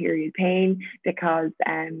reduce period pain because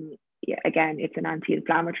again, it's an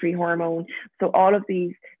anti-inflammatory hormone. So all of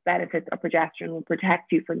these benefits of progesterone will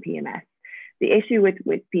protect you from PMS. The issue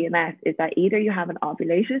with PMS is that either you haven't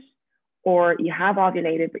ovulated or you have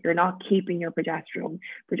ovulated, but you're not keeping your progesterone.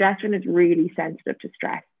 Progesterone is really sensitive to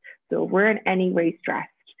stress. So if we're in any way stressed,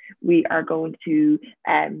 we are going to,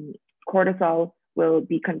 cortisol will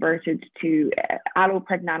be converted to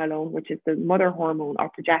allopregnanolone, which is the mother hormone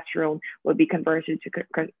of progesterone, will be converted to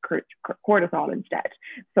cortisol instead.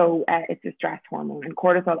 So it's a stress hormone, and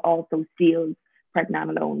cortisol also steals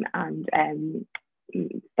pregnanolone and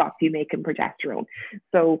stops you making progesterone.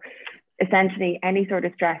 So essentially, any sort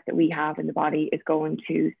of stress that we have in the body is going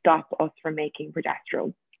to stop us from making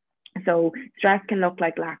progesterone. So stress can look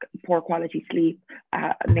like poor quality sleep,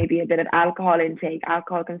 maybe a bit of alcohol intake.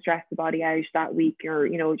 Alcohol can stress the body out that week or,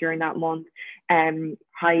 during that month.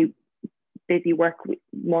 High busy work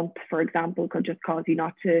month, for example, could just cause you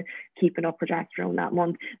not to keep enough progesterone that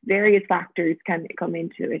month. Various factors can come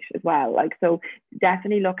into it as well. So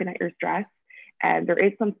definitely looking at your stress. There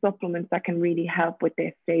is some supplements that can really help with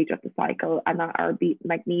this stage of the cycle, and that are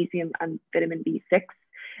magnesium and vitamin B6.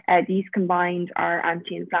 These combined are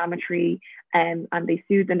anti-inflammatory, and they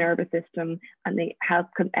soothe the nervous system, and they help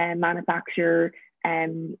manufacture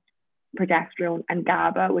progesterone and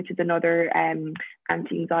GABA, which is another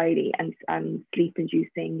anti-anxiety and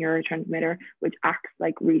sleep-inducing neurotransmitter, which acts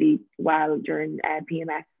like really well during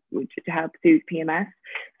PMS, which to help soothe PMS.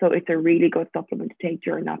 So it's a really good supplement to take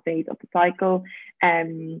during that phase of the cycle.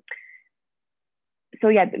 So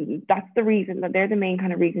yeah, that's the reason that they're the main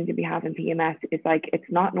kind of reasons to be having PMS. It's like, it's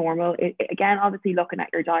not normal. Again, obviously looking at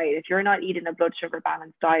your diet, if you're not eating a blood sugar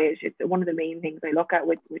balanced diet, it's one of the main things I look at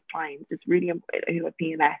with clients. It's really important who have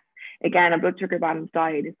PMS. Again, a blood sugar balanced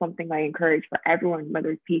diet is something I encourage for everyone,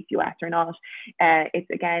 whether it's PCOS or not. It's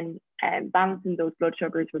again, balancing those blood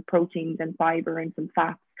sugars with proteins and fiber and some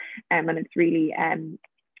fats. And it's really,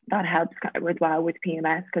 that helps as well with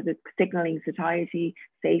PMS because it's signaling satiety,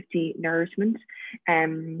 safety, nourishment.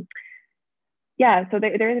 Yeah, so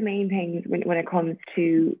they're the main things when it comes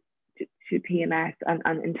to PMS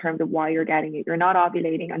and in terms of why you're getting it. You're not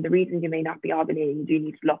ovulating, and the reason you may not be ovulating, you do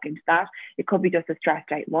need to look into that. It could be just a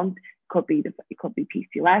stressed out month, it could be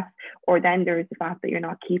PCOS, or then there's the fact that you're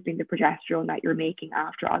not keeping the progesterone that you're making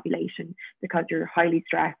after ovulation because you're highly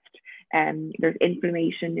stressed, and there's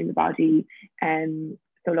inflammation in the body.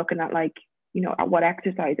 So looking at, like, you know, what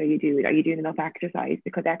exercise are you doing? Are you doing enough exercise?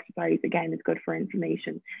 Because exercise, again, is good for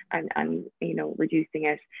inflammation and you know, reducing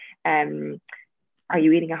it. Are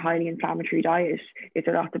you eating a highly inflammatory diet? Is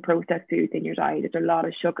there lots of processed foods in your diet? Is there a lot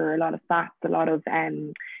of sugar, a lot of fats, a lot of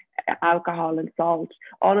alcohol and salt?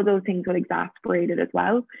 All of those things will exacerbate it as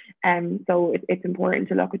well. So it's important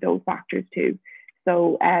to look at those factors too.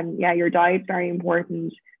 So yeah, your diet's very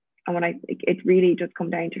important. And it really just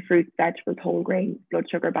comes down to fruits, vegetables, whole grains, blood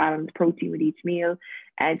sugar balance, protein with each meal,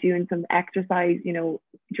 doing some exercise, you know,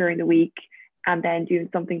 during the week, and then doing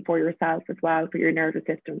something for yourself as well, for your nervous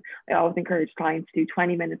system. I always encourage clients to do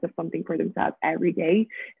 20 minutes of something for themselves every day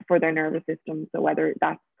for their nervous system. So whether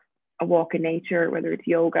that's a walk in nature, whether it's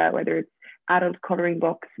yoga, whether it's adult coloring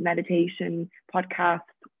books, meditation, podcasts,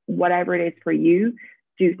 whatever it is for you,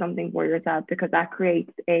 do something for yourself, because that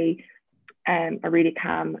creates a really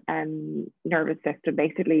calm nervous system.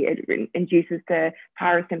 Basically, it induces the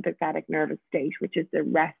parasympathetic nervous state, which is the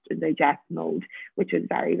rest and digest mode, which is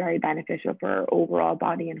very, very beneficial for overall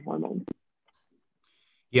body and hormones.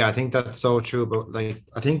 Yeah, I think that's so true. But like,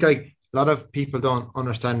 I think like a lot of people don't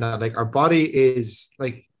understand that like our body is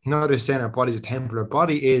like, you know, they're saying our body's a temple. Our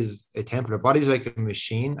body is a temple. Our body's like a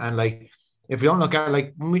machine. And like, if you don't look at it,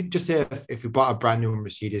 like, when we just say if we bought a brand new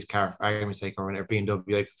Mercedes car, for argument's sake, or a BMW,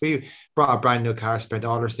 like if we brought a brand new car, spent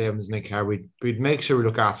all our savings in the car, we'd make sure we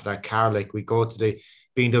look after that car. Like, we go to the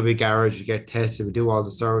BMW garage, we get tested, we do all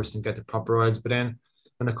the service and get the proper oils. But then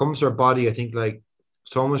when it comes to our body, I think like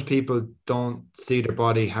so much people don't see their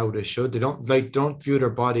body how they should. They don't view their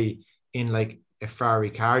body in like a Ferrari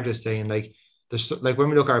car, just saying like there's like when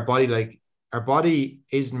we look at our body, like our body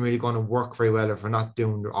isn't really going to work very well if we're not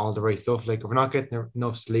doing all the right stuff. Like if we're not getting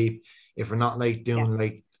enough sleep, if we're not like doing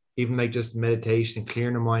like even like just meditation,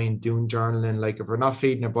 clearing the mind, doing journaling, like if we're not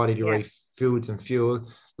feeding our body the right foods and fuel,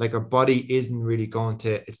 like our body isn't really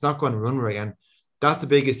it's not going to run right. And that's the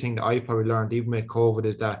biggest thing that I've probably learned, even with COVID,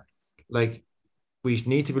 is that like we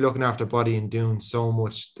need to be looking after our body and doing so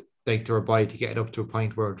much like to our body to get it up to a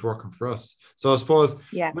point where it's working for us. So I suppose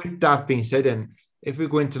with that being said, then if we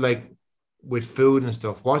go into like with food and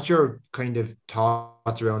stuff, what's your kind of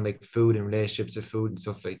thoughts around like food and relationships with food and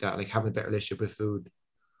stuff like that, like having a better relationship with food?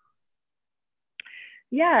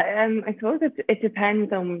 Yeah, I suppose it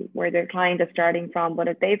depends on where their client is starting from, but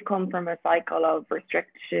if they've come from a cycle of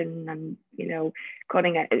restriction and, you know,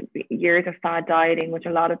 cutting years of fad dieting, which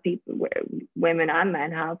a lot of people, women and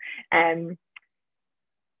men have,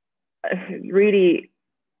 really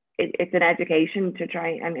it's an education to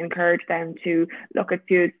try and encourage them to look at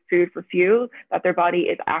food for fuel, that their body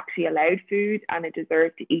is actually allowed food and it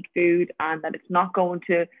deserves to eat food, and that it's not going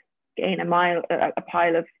to gain a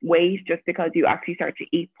pile of weight just because you actually start to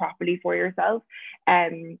eat properly for yourself.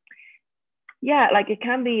 Yeah, like it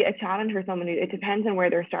can be a challenge for someone. It depends on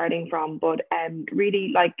where they're starting from, but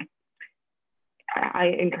really, like, I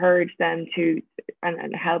encourage them to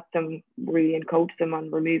and help them really and coach them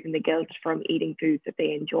on removing the guilt from eating foods that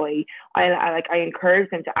they enjoy. I encourage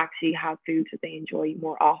them to actually have foods that they enjoy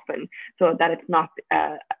more often, so that it's not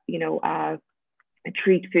a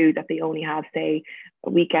treat food that they only have, say, a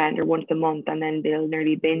weekend or once a month, and then they'll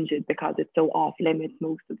nearly binge it because it's so off limits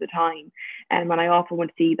most of the time. And I often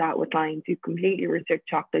would see that with clients who completely restrict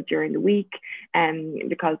chocolate during the week,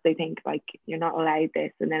 because they think like you're not allowed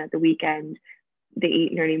this, and then at the weekend they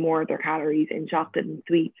eat nearly more of their calories in chocolate and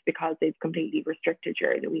sweets because they've completely restricted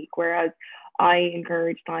during the week. Whereas I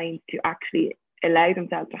encourage clients to actually allow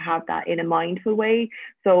themselves to have that in a mindful way.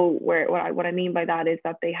 So what I mean by that is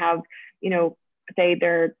that they have, say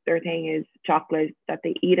their thing is chocolate, that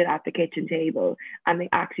they eat it at the kitchen table and they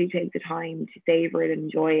actually take the time to savor it and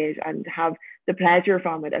enjoy it and have the pleasure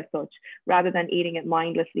from it as such, rather than eating it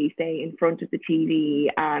mindlessly, say in front of the TV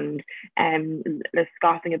and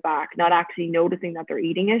scoffing it back, not actually noticing that they're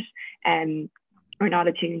eating it, or not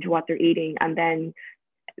attuned to what they're eating, and then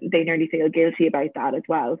they nearly feel guilty about that as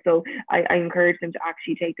well. So I encourage them to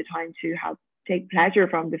actually take the time to take pleasure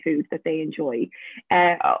from the foods that they enjoy.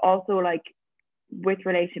 Also, like, with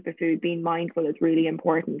relationship with food, being mindful is really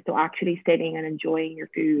important. So actually sitting and enjoying your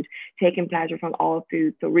food, taking pleasure from all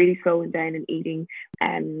foods. So really slowing down and eating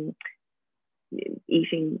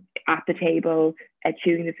at the table,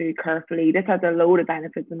 chewing the food carefully. This has a load of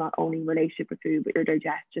benefits, and not only relationship with food, but your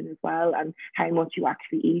digestion as well, and how much you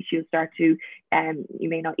actually eat. You'll start to, you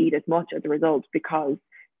may not eat as much as a result, because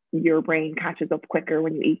your brain catches up quicker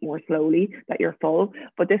when you eat more slowly, that you're full.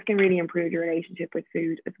 But this can really improve your relationship with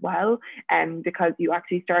food as well, because you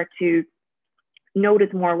actually start to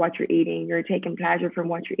notice more what you're eating. You're taking pleasure from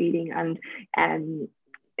what you're eating, and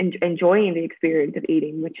enjoying the experience of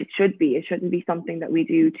eating, which it should be. It shouldn't be something that we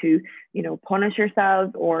do to, punish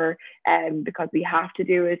ourselves, or because we have to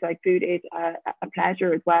do it. Like, food is a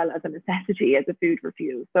pleasure as well as a necessity, as a food for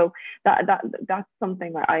fuel. So that's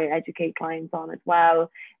something that I educate clients on as well.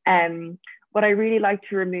 But I really like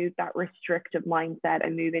to remove that restrictive mindset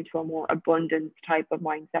and move into a more abundance type of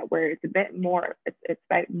mindset, where it's a bit more, it's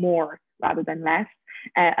about more rather than less,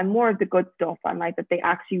 and more of the good stuff. And like that they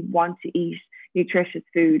actually want to eat nutritious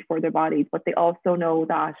food for their bodies, but they also know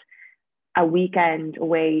that a weekend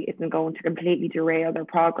away isn't going to completely derail their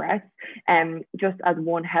progress. Just as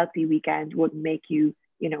one healthy weekend wouldn't make you,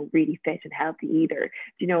 really fit and healthy either.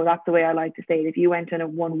 That's the way I like to say it. If you went on a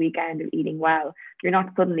one weekend of eating well, you're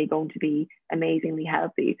not suddenly going to be amazingly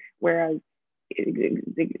healthy. Whereas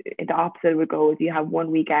the opposite would go, if you have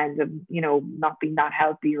one weekend of, not being that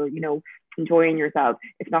healthy, or, enjoying yourself,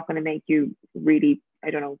 it's not going to make you really,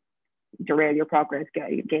 derail your progress,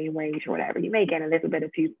 gain weight or whatever. You may gain a little bit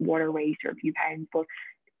of water weight or a few pounds, but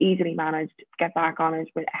easily managed. Get back on it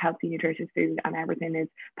with healthy, nutritious food, and everything is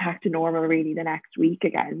back to normal really the next week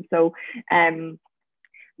again. So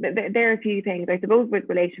there are a few things. I suppose with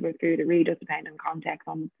relationship with food, it really does depend on context,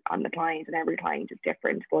 on the client, and every client is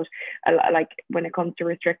different. But like when it comes to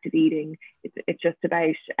restricted eating, it's just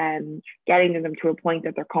about getting them to a point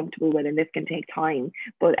that they're comfortable with, and this can take time,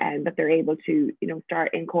 but that they're able to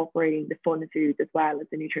start incorporating the fun foods as well as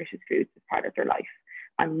the nutritious foods as part of their life,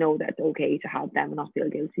 and know that it's okay to have them and not feel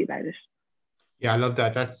guilty about it. Yeah, I love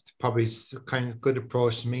that. That's probably kind of good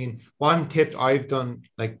approach. I mean, one tip I've done,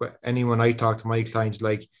 like anyone I talk to my clients,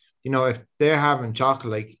 like, if they're having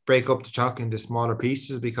chocolate, like break up the chocolate into smaller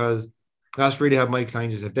pieces, because that's really how my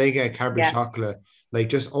clients is. If they get Cadbury chocolate, like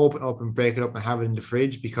just open up and break it up and have it in the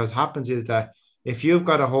fridge, because happens is that if you've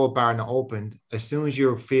got a whole bar not opened, as soon as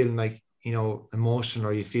you're feeling like, emotional,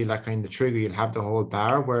 or you feel that kind of trigger, you'll have the whole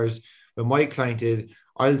bar. Whereas with my client is,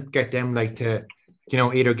 I'll get them like to,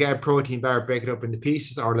 either get a protein bar, break it up into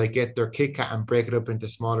pieces, or like get their Kit Kat and break it up into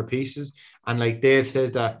smaller pieces. And like Dave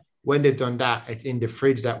says, that when they've done that, it's in the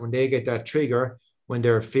fridge, that when they get that trigger, when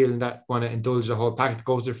they're feeling that want to indulge the whole packet,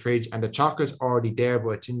 goes to the fridge, and the chocolate's already there,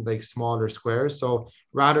 but it's in like smaller squares. So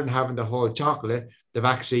rather than having the whole chocolate, they've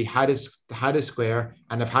actually had a square,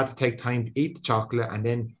 and they've had to take time to eat the chocolate. And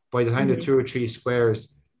then by the time the 2 or 3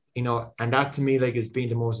 squares, and that to me, like, has been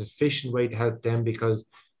the most efficient way to help them, because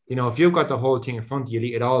if you've got the whole thing in front of you, you'll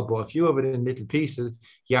eat it all. But if you have it in little pieces,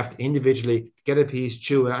 you have to individually get a piece,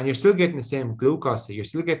 chew it, and you're still getting the same glucose. You're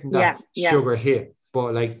still getting that sugar hit.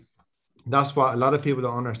 But like, that's what a lot of people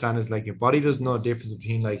don't understand, is like your body doesn't know the difference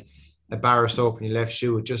between like a bar of soap and your left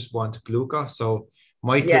shoe. It just wants glucose. So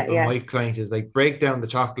my tip on my client is like, break down the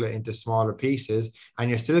chocolate into smaller pieces, and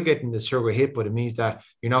you're still getting the sugar hit, but it means that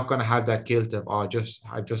you're not going to have that guilt of, I've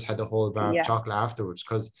just had the whole bar of chocolate afterwards.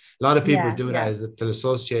 Because a lot of people do that, is that they'll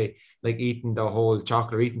associate like eating the whole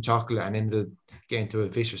chocolate, or eating chocolate, and then they'll get into a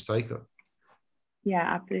vicious cycle. Yeah,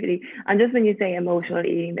 absolutely. And just when you say emotional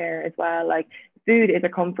eating there as well, like, food is a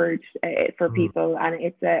comfort for people, and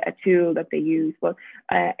it's a tool that they use, but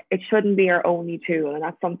it shouldn't be our only tool. And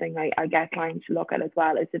that's something I get clients to look at as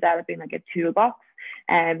well, is developing like a toolbox,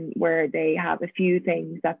 where they have a few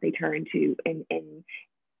things that they turn to in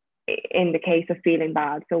the case of feeling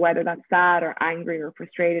bad. So whether that's sad or angry or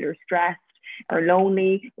frustrated or stressed, or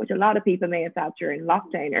lonely, which a lot of people may have felt during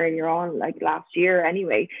lockdown earlier on, like last year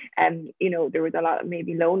anyway. And there was a lot of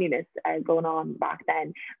maybe loneliness going on back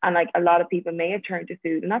then, and like a lot of people may have turned to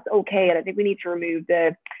food, and that's okay. And I think we need to remove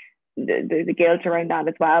the guilt around that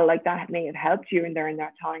as well. Like that may have helped you in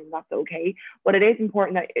that time. That's okay. But it is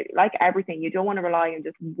important that, like everything, you don't want to rely on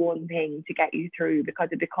just one thing to get you through, because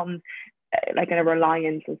it becomes like a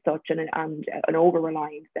reliance as such, and an over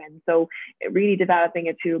reliance then. So really developing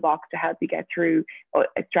a toolbox to help you get through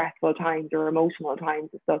stressful times or emotional times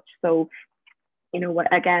as such. So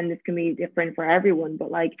what, again, this can be different for everyone,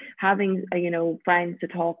 but like having friends to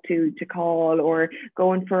talk to call, or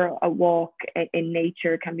going for a walk in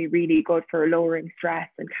nature can be really good for lowering stress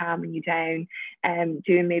and calming you down.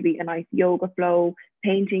 Doing maybe a nice yoga flow,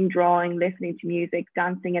 painting, drawing, listening to music,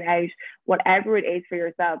 dancing it out, whatever it is for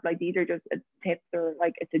yourself. Like these are just tips or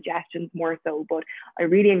like suggestions more so, but I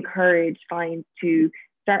really encourage clients to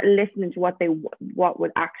start listening to what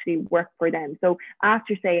would actually work for them. So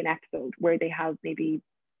after, say, an episode where they have maybe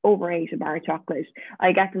overate a bar of chocolate,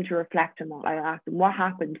 I get them to reflect on that. I ask them, what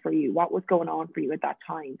happened for you? What was going on for you at that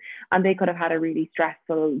time? And they could have had a really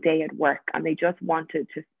stressful day at work, and they just wanted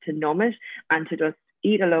to numb it and to just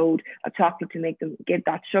eat a load of chocolate to make them give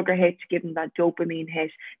that sugar hit, to give them that dopamine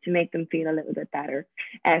hit, to make them feel a little bit better.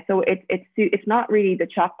 So it's not really the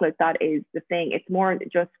chocolate that is the thing. It's more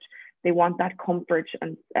just they want that comfort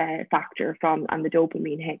and factor from, and the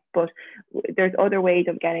dopamine hit. But there's other ways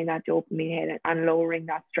of getting that dopamine hit and lowering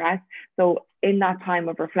that stress. So in that time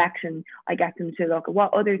of reflection, I get them to look at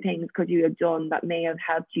what other things could you have done that may have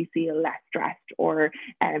helped you feel less stressed, or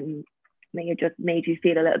may have just made you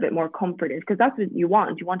feel a little bit more comforted, because that's what you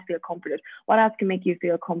want. You want to feel comforted. What else can make you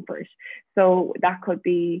feel comfort? So that could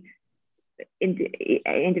be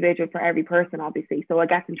individual for every person, obviously. So I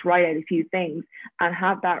get them to write out a few things and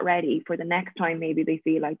have that ready for the next time maybe they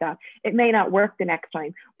feel like that. It may not work the next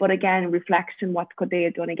time, but again, reflection, what could they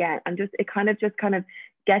have done again? And it kind of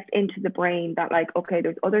gets into the brain that, like, okay,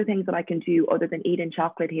 there's other things that I can do other than eating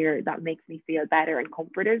chocolate here that makes me feel better and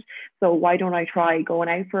comforted. So why don't I try going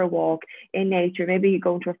out for a walk in nature, maybe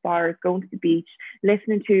going to a forest, going to the beach,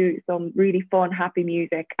 listening to some really fun, happy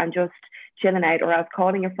music, and just chilling out, or else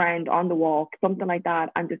calling a friend on the walk, something like that,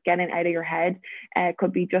 and just getting out of your head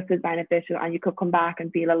could be just as beneficial, and you could come back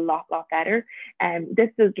and feel a lot better. This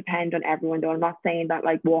does depend on everyone, though. I'm not saying that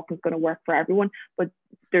like walking is going to work for everyone, but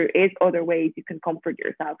there is other ways you can comfort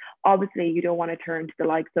yourself. Obviously, you don't want to turn to the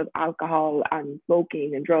likes of alcohol and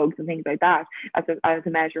smoking and drugs and things like that as a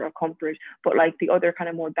measure of comfort, but like the other kind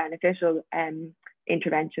of more beneficial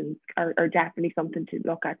interventions are definitely something to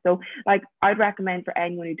look at. So like I'd recommend for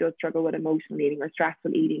anyone who does struggle with emotional eating or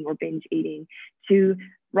stressful eating or binge eating to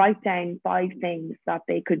write down 5 things that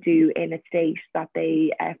they could do in a state that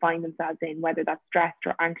they find themselves in, whether that's stressed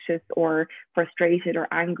or anxious or frustrated or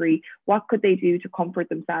angry. What could they do to comfort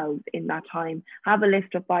themselves in that time? Have a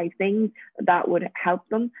list of 5 things that would help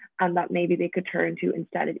them and that maybe they could turn to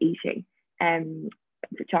instead of eating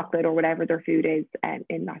the chocolate or whatever their food is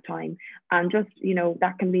in that time. And just,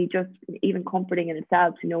 that can be just even comforting in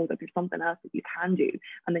itself to know that there's something else that you can do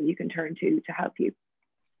and that you can turn to help you.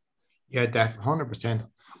 Yeah, definitely, 100%.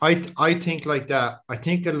 I think like that. I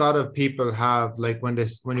think a lot of people have, like, when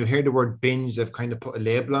you hear the word binge, they've kind of put a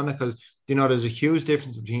label on it, because there's a huge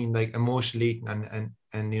difference between like emotional eating and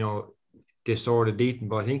disordered eating.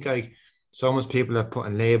 But I think like so much people have put a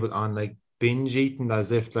label on like binge eating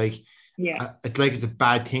as if like it's like it's a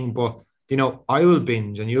bad thing. But I will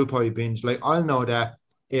binge and you'll probably binge. Like I'll know that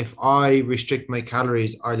if I restrict my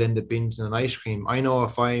calories, I'll end up binging on ice cream. I know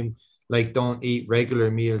if I'm like don't eat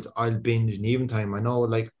regular meals, I'll binge in even time. I know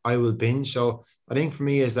like I will binge. So I think for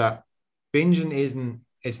me is that binging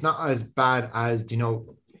it's not as bad as a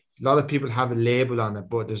lot of people have a label on it,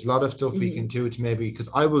 but there's a lot of stuff we can do to maybe, because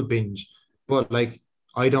I will binge, but like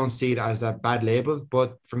I don't see it as that bad label.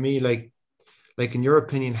 But for me, like in your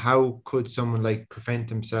opinion, how could someone like prevent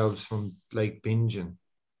themselves from like binging?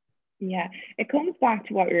 Yeah, it comes back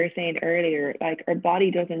to what we were saying earlier. Like our body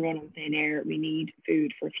doesn't run on thin air. We need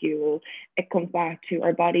food for fuel. It comes back to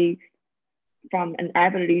our body from an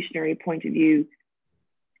evolutionary point of view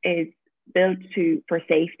is built for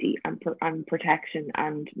safety and protection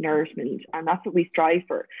and nourishment, and that's what we strive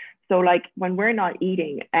for. So like when we're not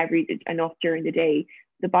eating enough during the day,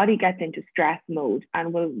 the body gets into stress mode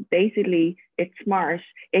and will basically, it's smart.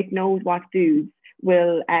 It knows what foods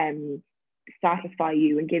will satisfy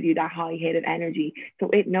you and give you that high hit of energy.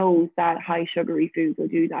 So it knows that high sugary foods will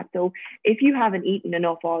do that. So if you haven't eaten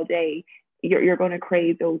enough all day, you're going to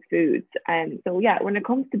crave those foods. And so yeah, when it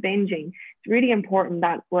comes to binging, it's really important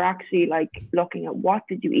that we're actually like looking at what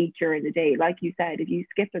did you eat during the day. Like you said, if you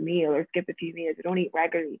skip a meal or skip a few meals or don't eat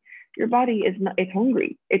regularly, your body is not, it's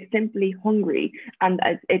hungry. It's simply hungry, and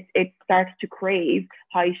it starts to crave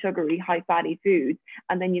high sugary, high fatty foods,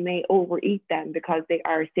 and then you may overeat them because they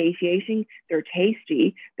are satiating, they're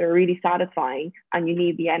tasty, they're really satisfying, and you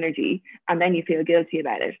need the energy, and then you feel guilty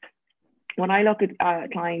about it. When I look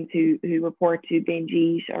at clients who report to binge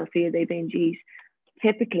eat or feel they binge eat,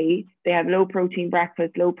 typically they have low protein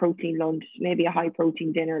breakfast, low protein lunch, maybe a high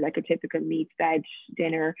protein dinner, like a typical meat, veg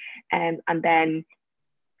dinner. And then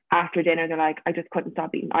after dinner, they're like, I just couldn't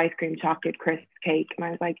stop eating ice cream, chocolate, crisps, cake. And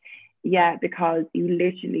I was like, yeah, because you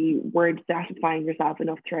literally weren't satisfying yourself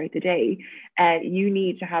enough throughout the day. You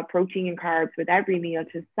need to have protein and carbs with every meal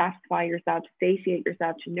to satisfy yourself, to satiate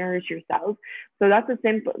yourself, to nourish yourself. So that's a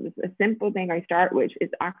simple thing I start with is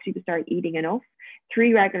actually to start eating enough,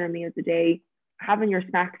 3 regular meals a day, having your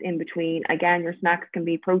snacks in between. Again, your snacks can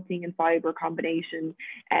be protein and fiber combination,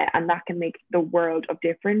 and that can make the world of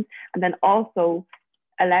difference. And then also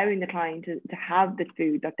allowing the client to have the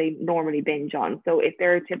food that they normally binge on. So if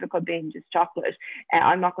their typical binge is chocolate,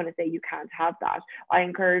 I'm not going to say you can't have that. I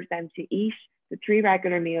encourage them to eat the 3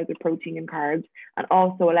 regular meals of protein and carbs, and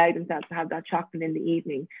also allow themselves to have that chocolate in the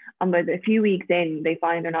evening. And by a few weeks in, they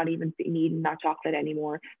find they're not even needing that chocolate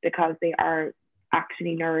anymore because they are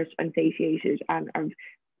actually nourished and satiated, and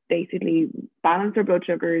basically balance their blood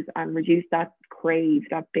sugars and reduce that crave,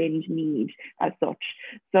 that binge need as such.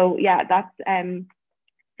 So yeah, that's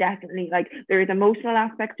definitely, like, there is emotional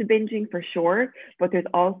aspects to binging for sure, but there's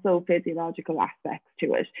also physiological aspects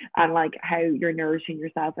to it, and like how you're nourishing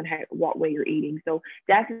yourself and what way you're eating. So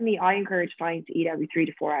definitely I encourage clients to eat every 3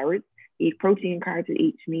 to 4 hours, eat protein and carbs at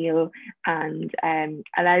each meal, and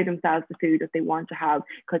allow themselves the food that they want to have.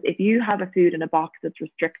 Because if you have a food in a box that's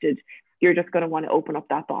restricted, you're just going to want to open up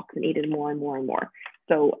that box and eat it more and more and more.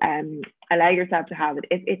 So allow yourself to have it.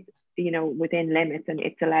 If it's within limits and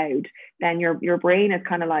it's allowed, then your brain is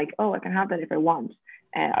kind of like, oh, I can have that if I want.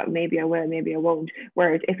 Maybe I will, maybe I won't.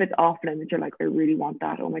 Whereas if it's off limits, you're like, I really want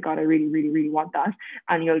that. Oh my God, I really, really, really want that.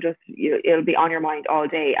 And it'll be on your mind all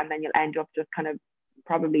day. And then you'll end up just kind of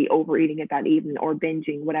probably overeating it that evening, or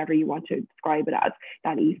binging, whatever you want to describe it as,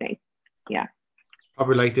 that evening. Yeah.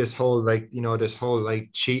 Probably like this whole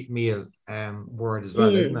cheat meal word as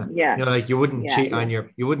well, isn't it? Yeah. Like you wouldn't Yeah, cheat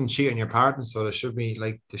on your partner, so there should be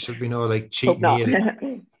no like cheat hope not.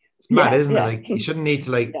 meal. It's mad, isn't it? Yeah. Like you shouldn't need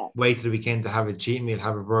to Yeah. wait till the weekend to have a cheat meal,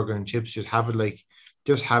 have a burger and chips. Just have it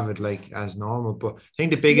like as normal. But I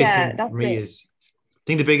think the biggest Yeah, thing for that's me it. is,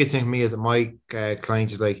 that my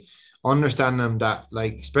clients is like understanding them that,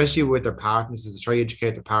 like, especially with their partners, is to try to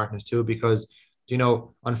educate their partners too, because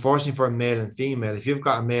unfortunately for a male and female, if you've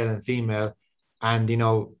got a male and female and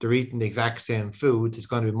they're eating the exact same food, it's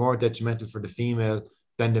going to be more detrimental for the female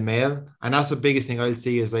than the male. And that's the biggest thing I'll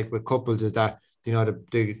see is like with couples is that the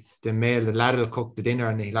male, the lad will cook the dinner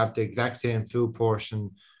and he'll have the exact same food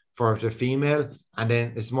portion for the female, and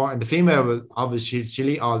then it's more, and the female will obviously she'll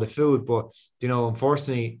eat all the food, but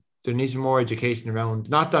unfortunately there needs to be more education around,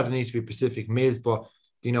 not that there needs to be specific meals, but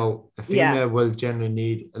a Yeah. female will generally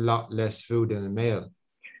need a lot less food than a male.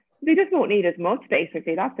 They just don't need as much,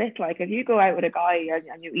 basically. That's it. Like, if you go out with a guy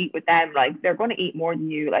and you eat with them, like, they're going to eat more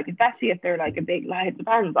than you, like, especially if they're like a big lad. It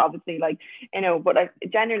depends, obviously, like, but like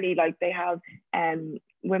generally, like, they have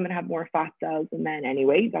women have more fat cells than men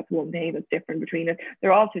anyway. That's one thing that's different between it. They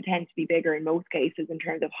also tend to be bigger in most cases in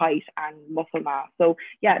terms of height and muscle mass. So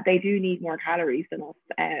yeah, they do need more calories than us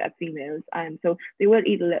as females, and so they will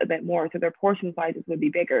eat a little bit more. So their portion sizes will be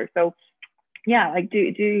bigger. So yeah, like,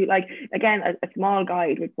 do like, again, a small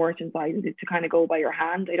guide with portion sizes is to kind of go by your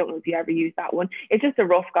hand. I don't know if you ever use that one. It's just a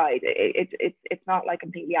rough guide. It's not like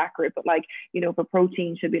completely accurate, but like, for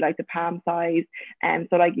protein should be like the palm size, and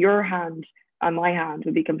so like your hand and my hand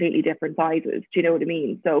would be completely different sizes. Do you know what I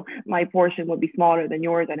mean? So my portion would be smaller than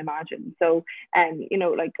yours, I'd imagine. So,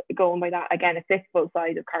 like, going by that, again, a fistful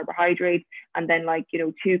size of carbohydrates, and then like,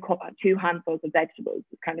 two handfuls of vegetables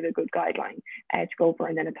is kind of a good guideline to go for,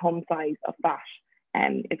 and then a thumb size of fat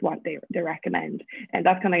is what they recommend. And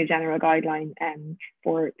that's kind of a general guideline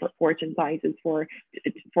for portion sizes for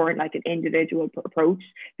like an individual approach,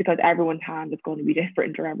 because everyone's hand is going to be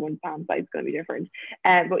different, or everyone's hand size is going to be different.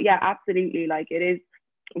 But yeah, absolutely, like, it is,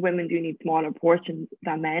 women do need smaller portions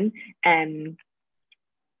than men.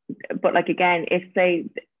 But like, again, if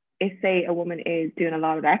say a woman is doing a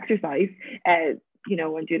lot of exercise,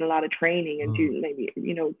 and doing a lot of training and Mm. doing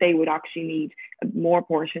maybe, they would actually need more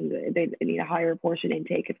portion. They need a higher portion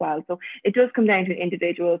intake as well. So it does come down to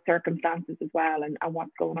individual circumstances as well, and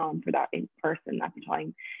what's going on for that in person at the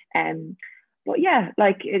time. But yeah,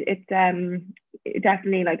 like it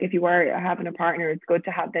definitely, like if you were having a partner, it's good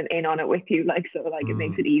to have them in on it with you. Like, so like it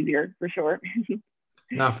makes Mm. it easier for sure.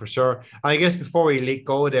 No, for sure. I guess before we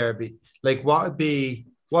go there, like what would be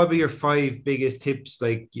your five biggest tips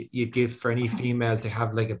like you'd give for any female to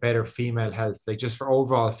have like a better female health, like just for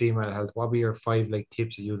overall female health? What would be your five like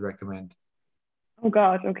tips that you'd recommend? Oh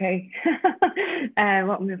God, okay. What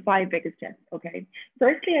are my five biggest tips? Okay.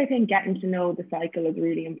 Firstly, I think getting to know the cycle is a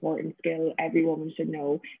really important skill. Every woman should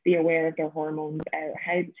know, be aware of their hormones,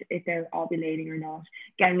 if they're ovulating or not,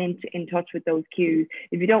 getting in touch with those cues.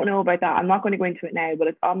 If you don't know about that, I'm not going to go into it now, but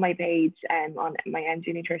it's on my page, on my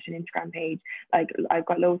MG Nutrition Instagram page. Like, I've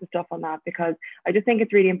got loads of stuff on that, because I just think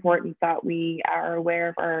it's really important that we are aware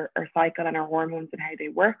of our cycle and our hormones and how they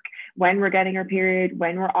work, when we're getting our period,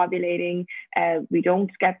 when we're ovulating. We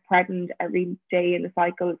don't get pregnant every day in the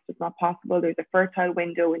cycle. It's just not possible. There's a fertile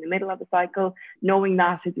window in the middle of the cycle. Knowing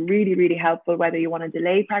that is really, really helpful, whether you want to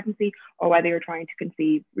delay pregnancy or whether you're trying to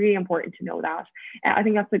conceive. Really important to know that. I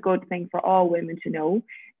think that's a good thing for all women to know.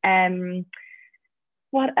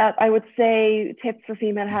 What else? I would say tips for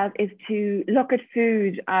female health is to look at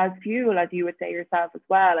food as fuel, as you would say yourself as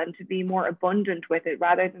well, and to be more abundant with it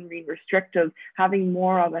rather than being restrictive, having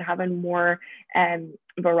more of it, having more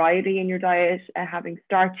variety in your diet, having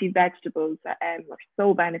starchy vegetables are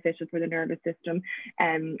so beneficial for the nervous system,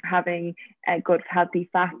 having a good healthy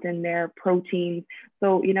fats in there, proteins.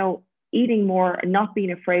 So, eating more, not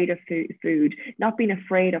being afraid of food, not being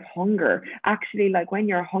afraid of hunger. Actually, like when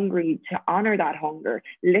you're hungry, to honor that hunger,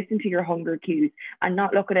 listen to your hunger cues, and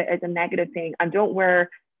not look at it as a negative thing. And don't wear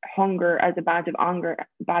hunger as a badge of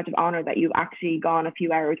honor that you've actually gone a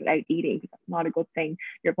few hours without eating. That's not a good thing.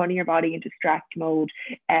 You're putting your body into stress mode.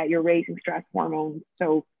 You're raising stress hormones.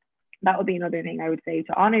 So that would be another thing I would say,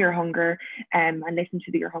 to honor your hunger, and listen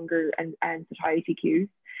to your hunger and satiety cues.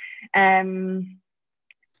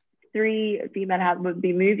 Three, female health would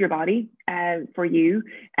be move your body for you.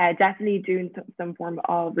 Definitely doing some form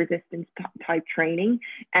of resistance type training.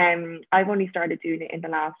 I've only started doing it in the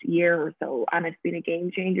last year or so, and it's been a game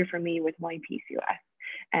changer for me with my PCOS.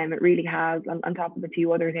 It really has, on top of a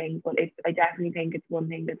few other things, but I definitely think it's one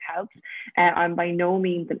thing that's helped. I'm by no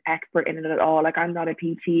means an expert in it at all. Like, I'm not a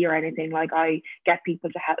PT or anything. Like, I get people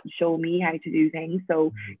to help show me how to do things.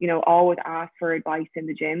 So, always ask for advice in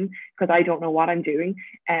the gym, because I don't know what I'm doing.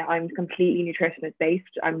 I'm completely nutritionist based.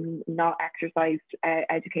 I'm not exercise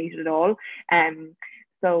educated at all.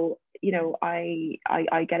 So,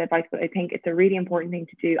 I get advice, but I think it's a really important thing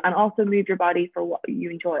to do. And also move your body for what you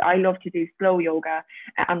enjoy. I love to do slow yoga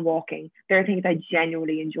and walking. They're things I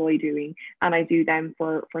genuinely enjoy doing. And I do them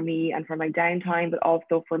for me and for my downtime, but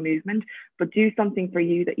also for movement. But do something for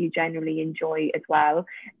you that you genuinely enjoy as well.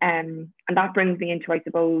 And that brings me into, I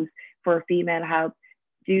suppose, for female health,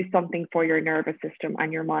 do something for your nervous system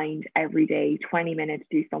and your mind every day. 20 minutes,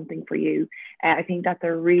 do something for you. I think that's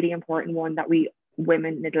a really important one that we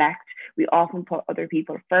women neglect. We often put other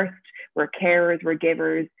people first. We're carers, we're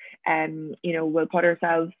givers, and we'll put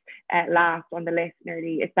ourselves last on the list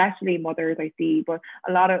nearly, especially mothers I see. But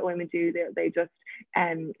a lot of women do. They just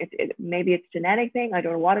maybe it's a genetic thing. I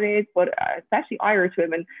don't know what it is, but especially Irish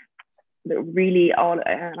women, really, all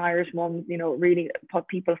Irish mums, really put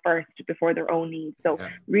people first before their own needs. So Yeah.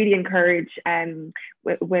 really encourage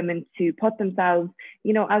women to put themselves,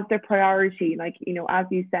 as their priority. Like, as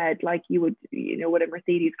you said, like you would, with a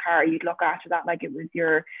Mercedes car, you'd look after that like it was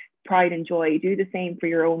your pride and joy. Do the same for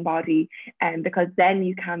your own body, and because then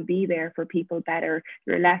you can be there for people better.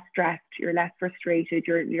 You're less stressed, you're less frustrated,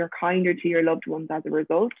 you're kinder to your loved ones as a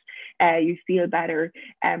result. You feel better.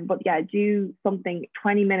 But yeah, do something.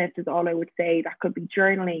 20 minutes is all I would say. That could be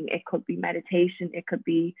journaling, it could be meditation, it could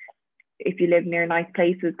be, if you live near nice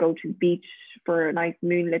places, go to the beach for a nice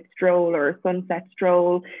moonlit stroll or a sunset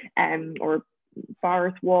stroll, or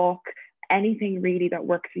forest walk. Anything really that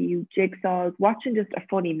works for you. Jigsaws, watching just a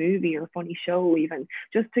funny movie or funny show, even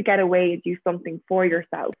just to get away and do something for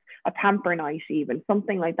yourself. A pamper night, even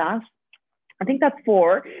something like that. I think that's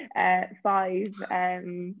 4. 5.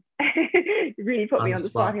 You really put On me the on the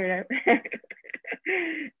spot spot. here now.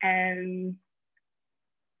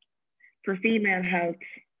 For female health,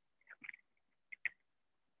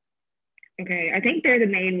 okay, I think they're the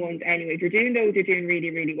main ones anyway. If you're doing those, you're doing really,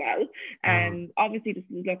 really well. Mm. Obviously, just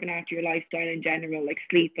looking after your lifestyle in general, like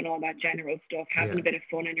sleep and all that general stuff, having Yeah. a bit of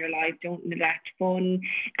fun in your life. Don't neglect fun.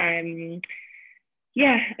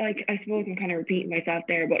 Yeah, like I suppose I'm kind of repeating myself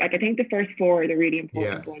there, but like I think the first four are the really Yeah.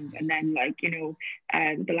 important ones, and then like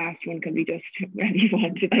the last one can be just whatever you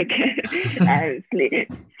want to like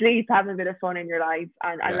sleep, having a bit of fun in your life,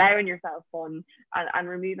 and Yeah. allowing yourself fun, and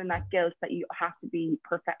removing that guilt that you have to be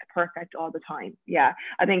perfect all the time. Yeah,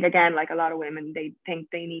 I think again, like a lot of women, they think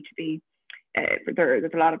they need to be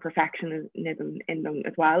there's a lot of perfectionism in them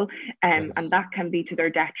as well, and Yes. that can be to their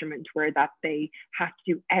detriment, where that they have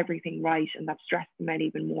to do everything right, and that stresses them out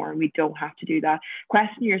even more. And we don't have to do that.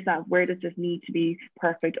 Question yourself: where does this need to be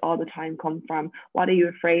perfect all the time come from? What are you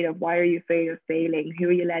afraid of? Why are you afraid of failing? Who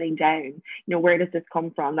are you letting down? Where does this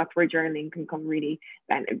come from? That's where journaling can come really,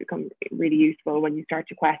 and it become really useful when you start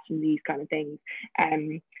to question these kind of things.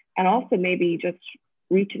 And also maybe just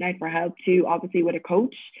reaching out for help too, obviously with a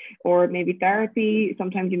coach or maybe therapy.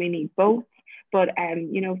 Sometimes you may need both. But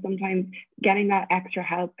sometimes getting that extra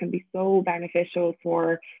help can be so beneficial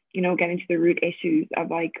for, getting to the root issues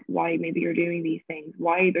of like why maybe you're doing these things,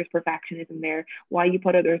 why there's perfectionism there, why you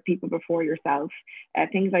put other people before yourself.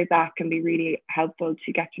 Things like that can be really helpful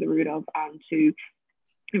to get to the root of and to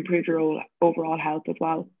improve your overall health as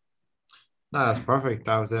well. No, that's perfect.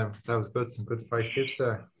 That was good. Some good five tips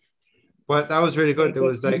there. But that was really good. Okay, There cool.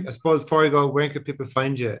 was like, I suppose before you go, where can people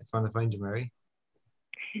find you if I want to find you, Mary?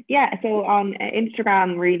 Yeah, so on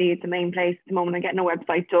Instagram, really, it's the main place at the moment. I'm getting a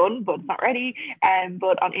website done, but it's not ready.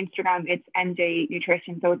 But on Instagram, it's MJ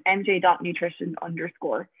Nutrition. So it's MJ.nutrition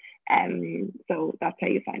underscore. So that's how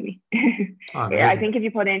you find me. Oh, Yeah, amazing. I think if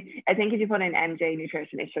you put in MJ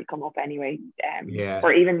Nutrition, it should come up anyway. Yeah.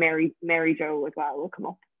 Or even Mary Joe as well will come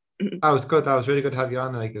up. That was good. That was really good to have you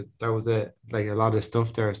on. Like that was like a lot of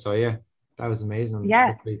stuff there. So yeah, that was amazing.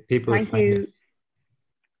 Yeah, Hopefully people thank find you. this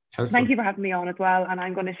Thank helpful. you for having me on as well. And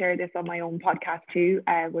I'm going to share this on my own podcast too,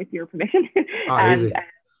 with your permission. Oh, and easy.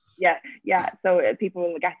 yeah, yeah. So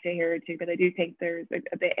people will get to hear it too, because I do think there's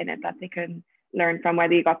a bit in it that they can learn from,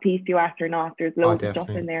 whether you got PCOS or not. There's Oh, loads of stuff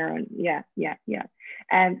in definitely. there, and yeah, yeah, yeah.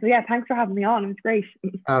 So yeah, thanks for having me on. It was great.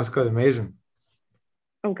 That was good. Amazing.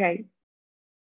 Okay.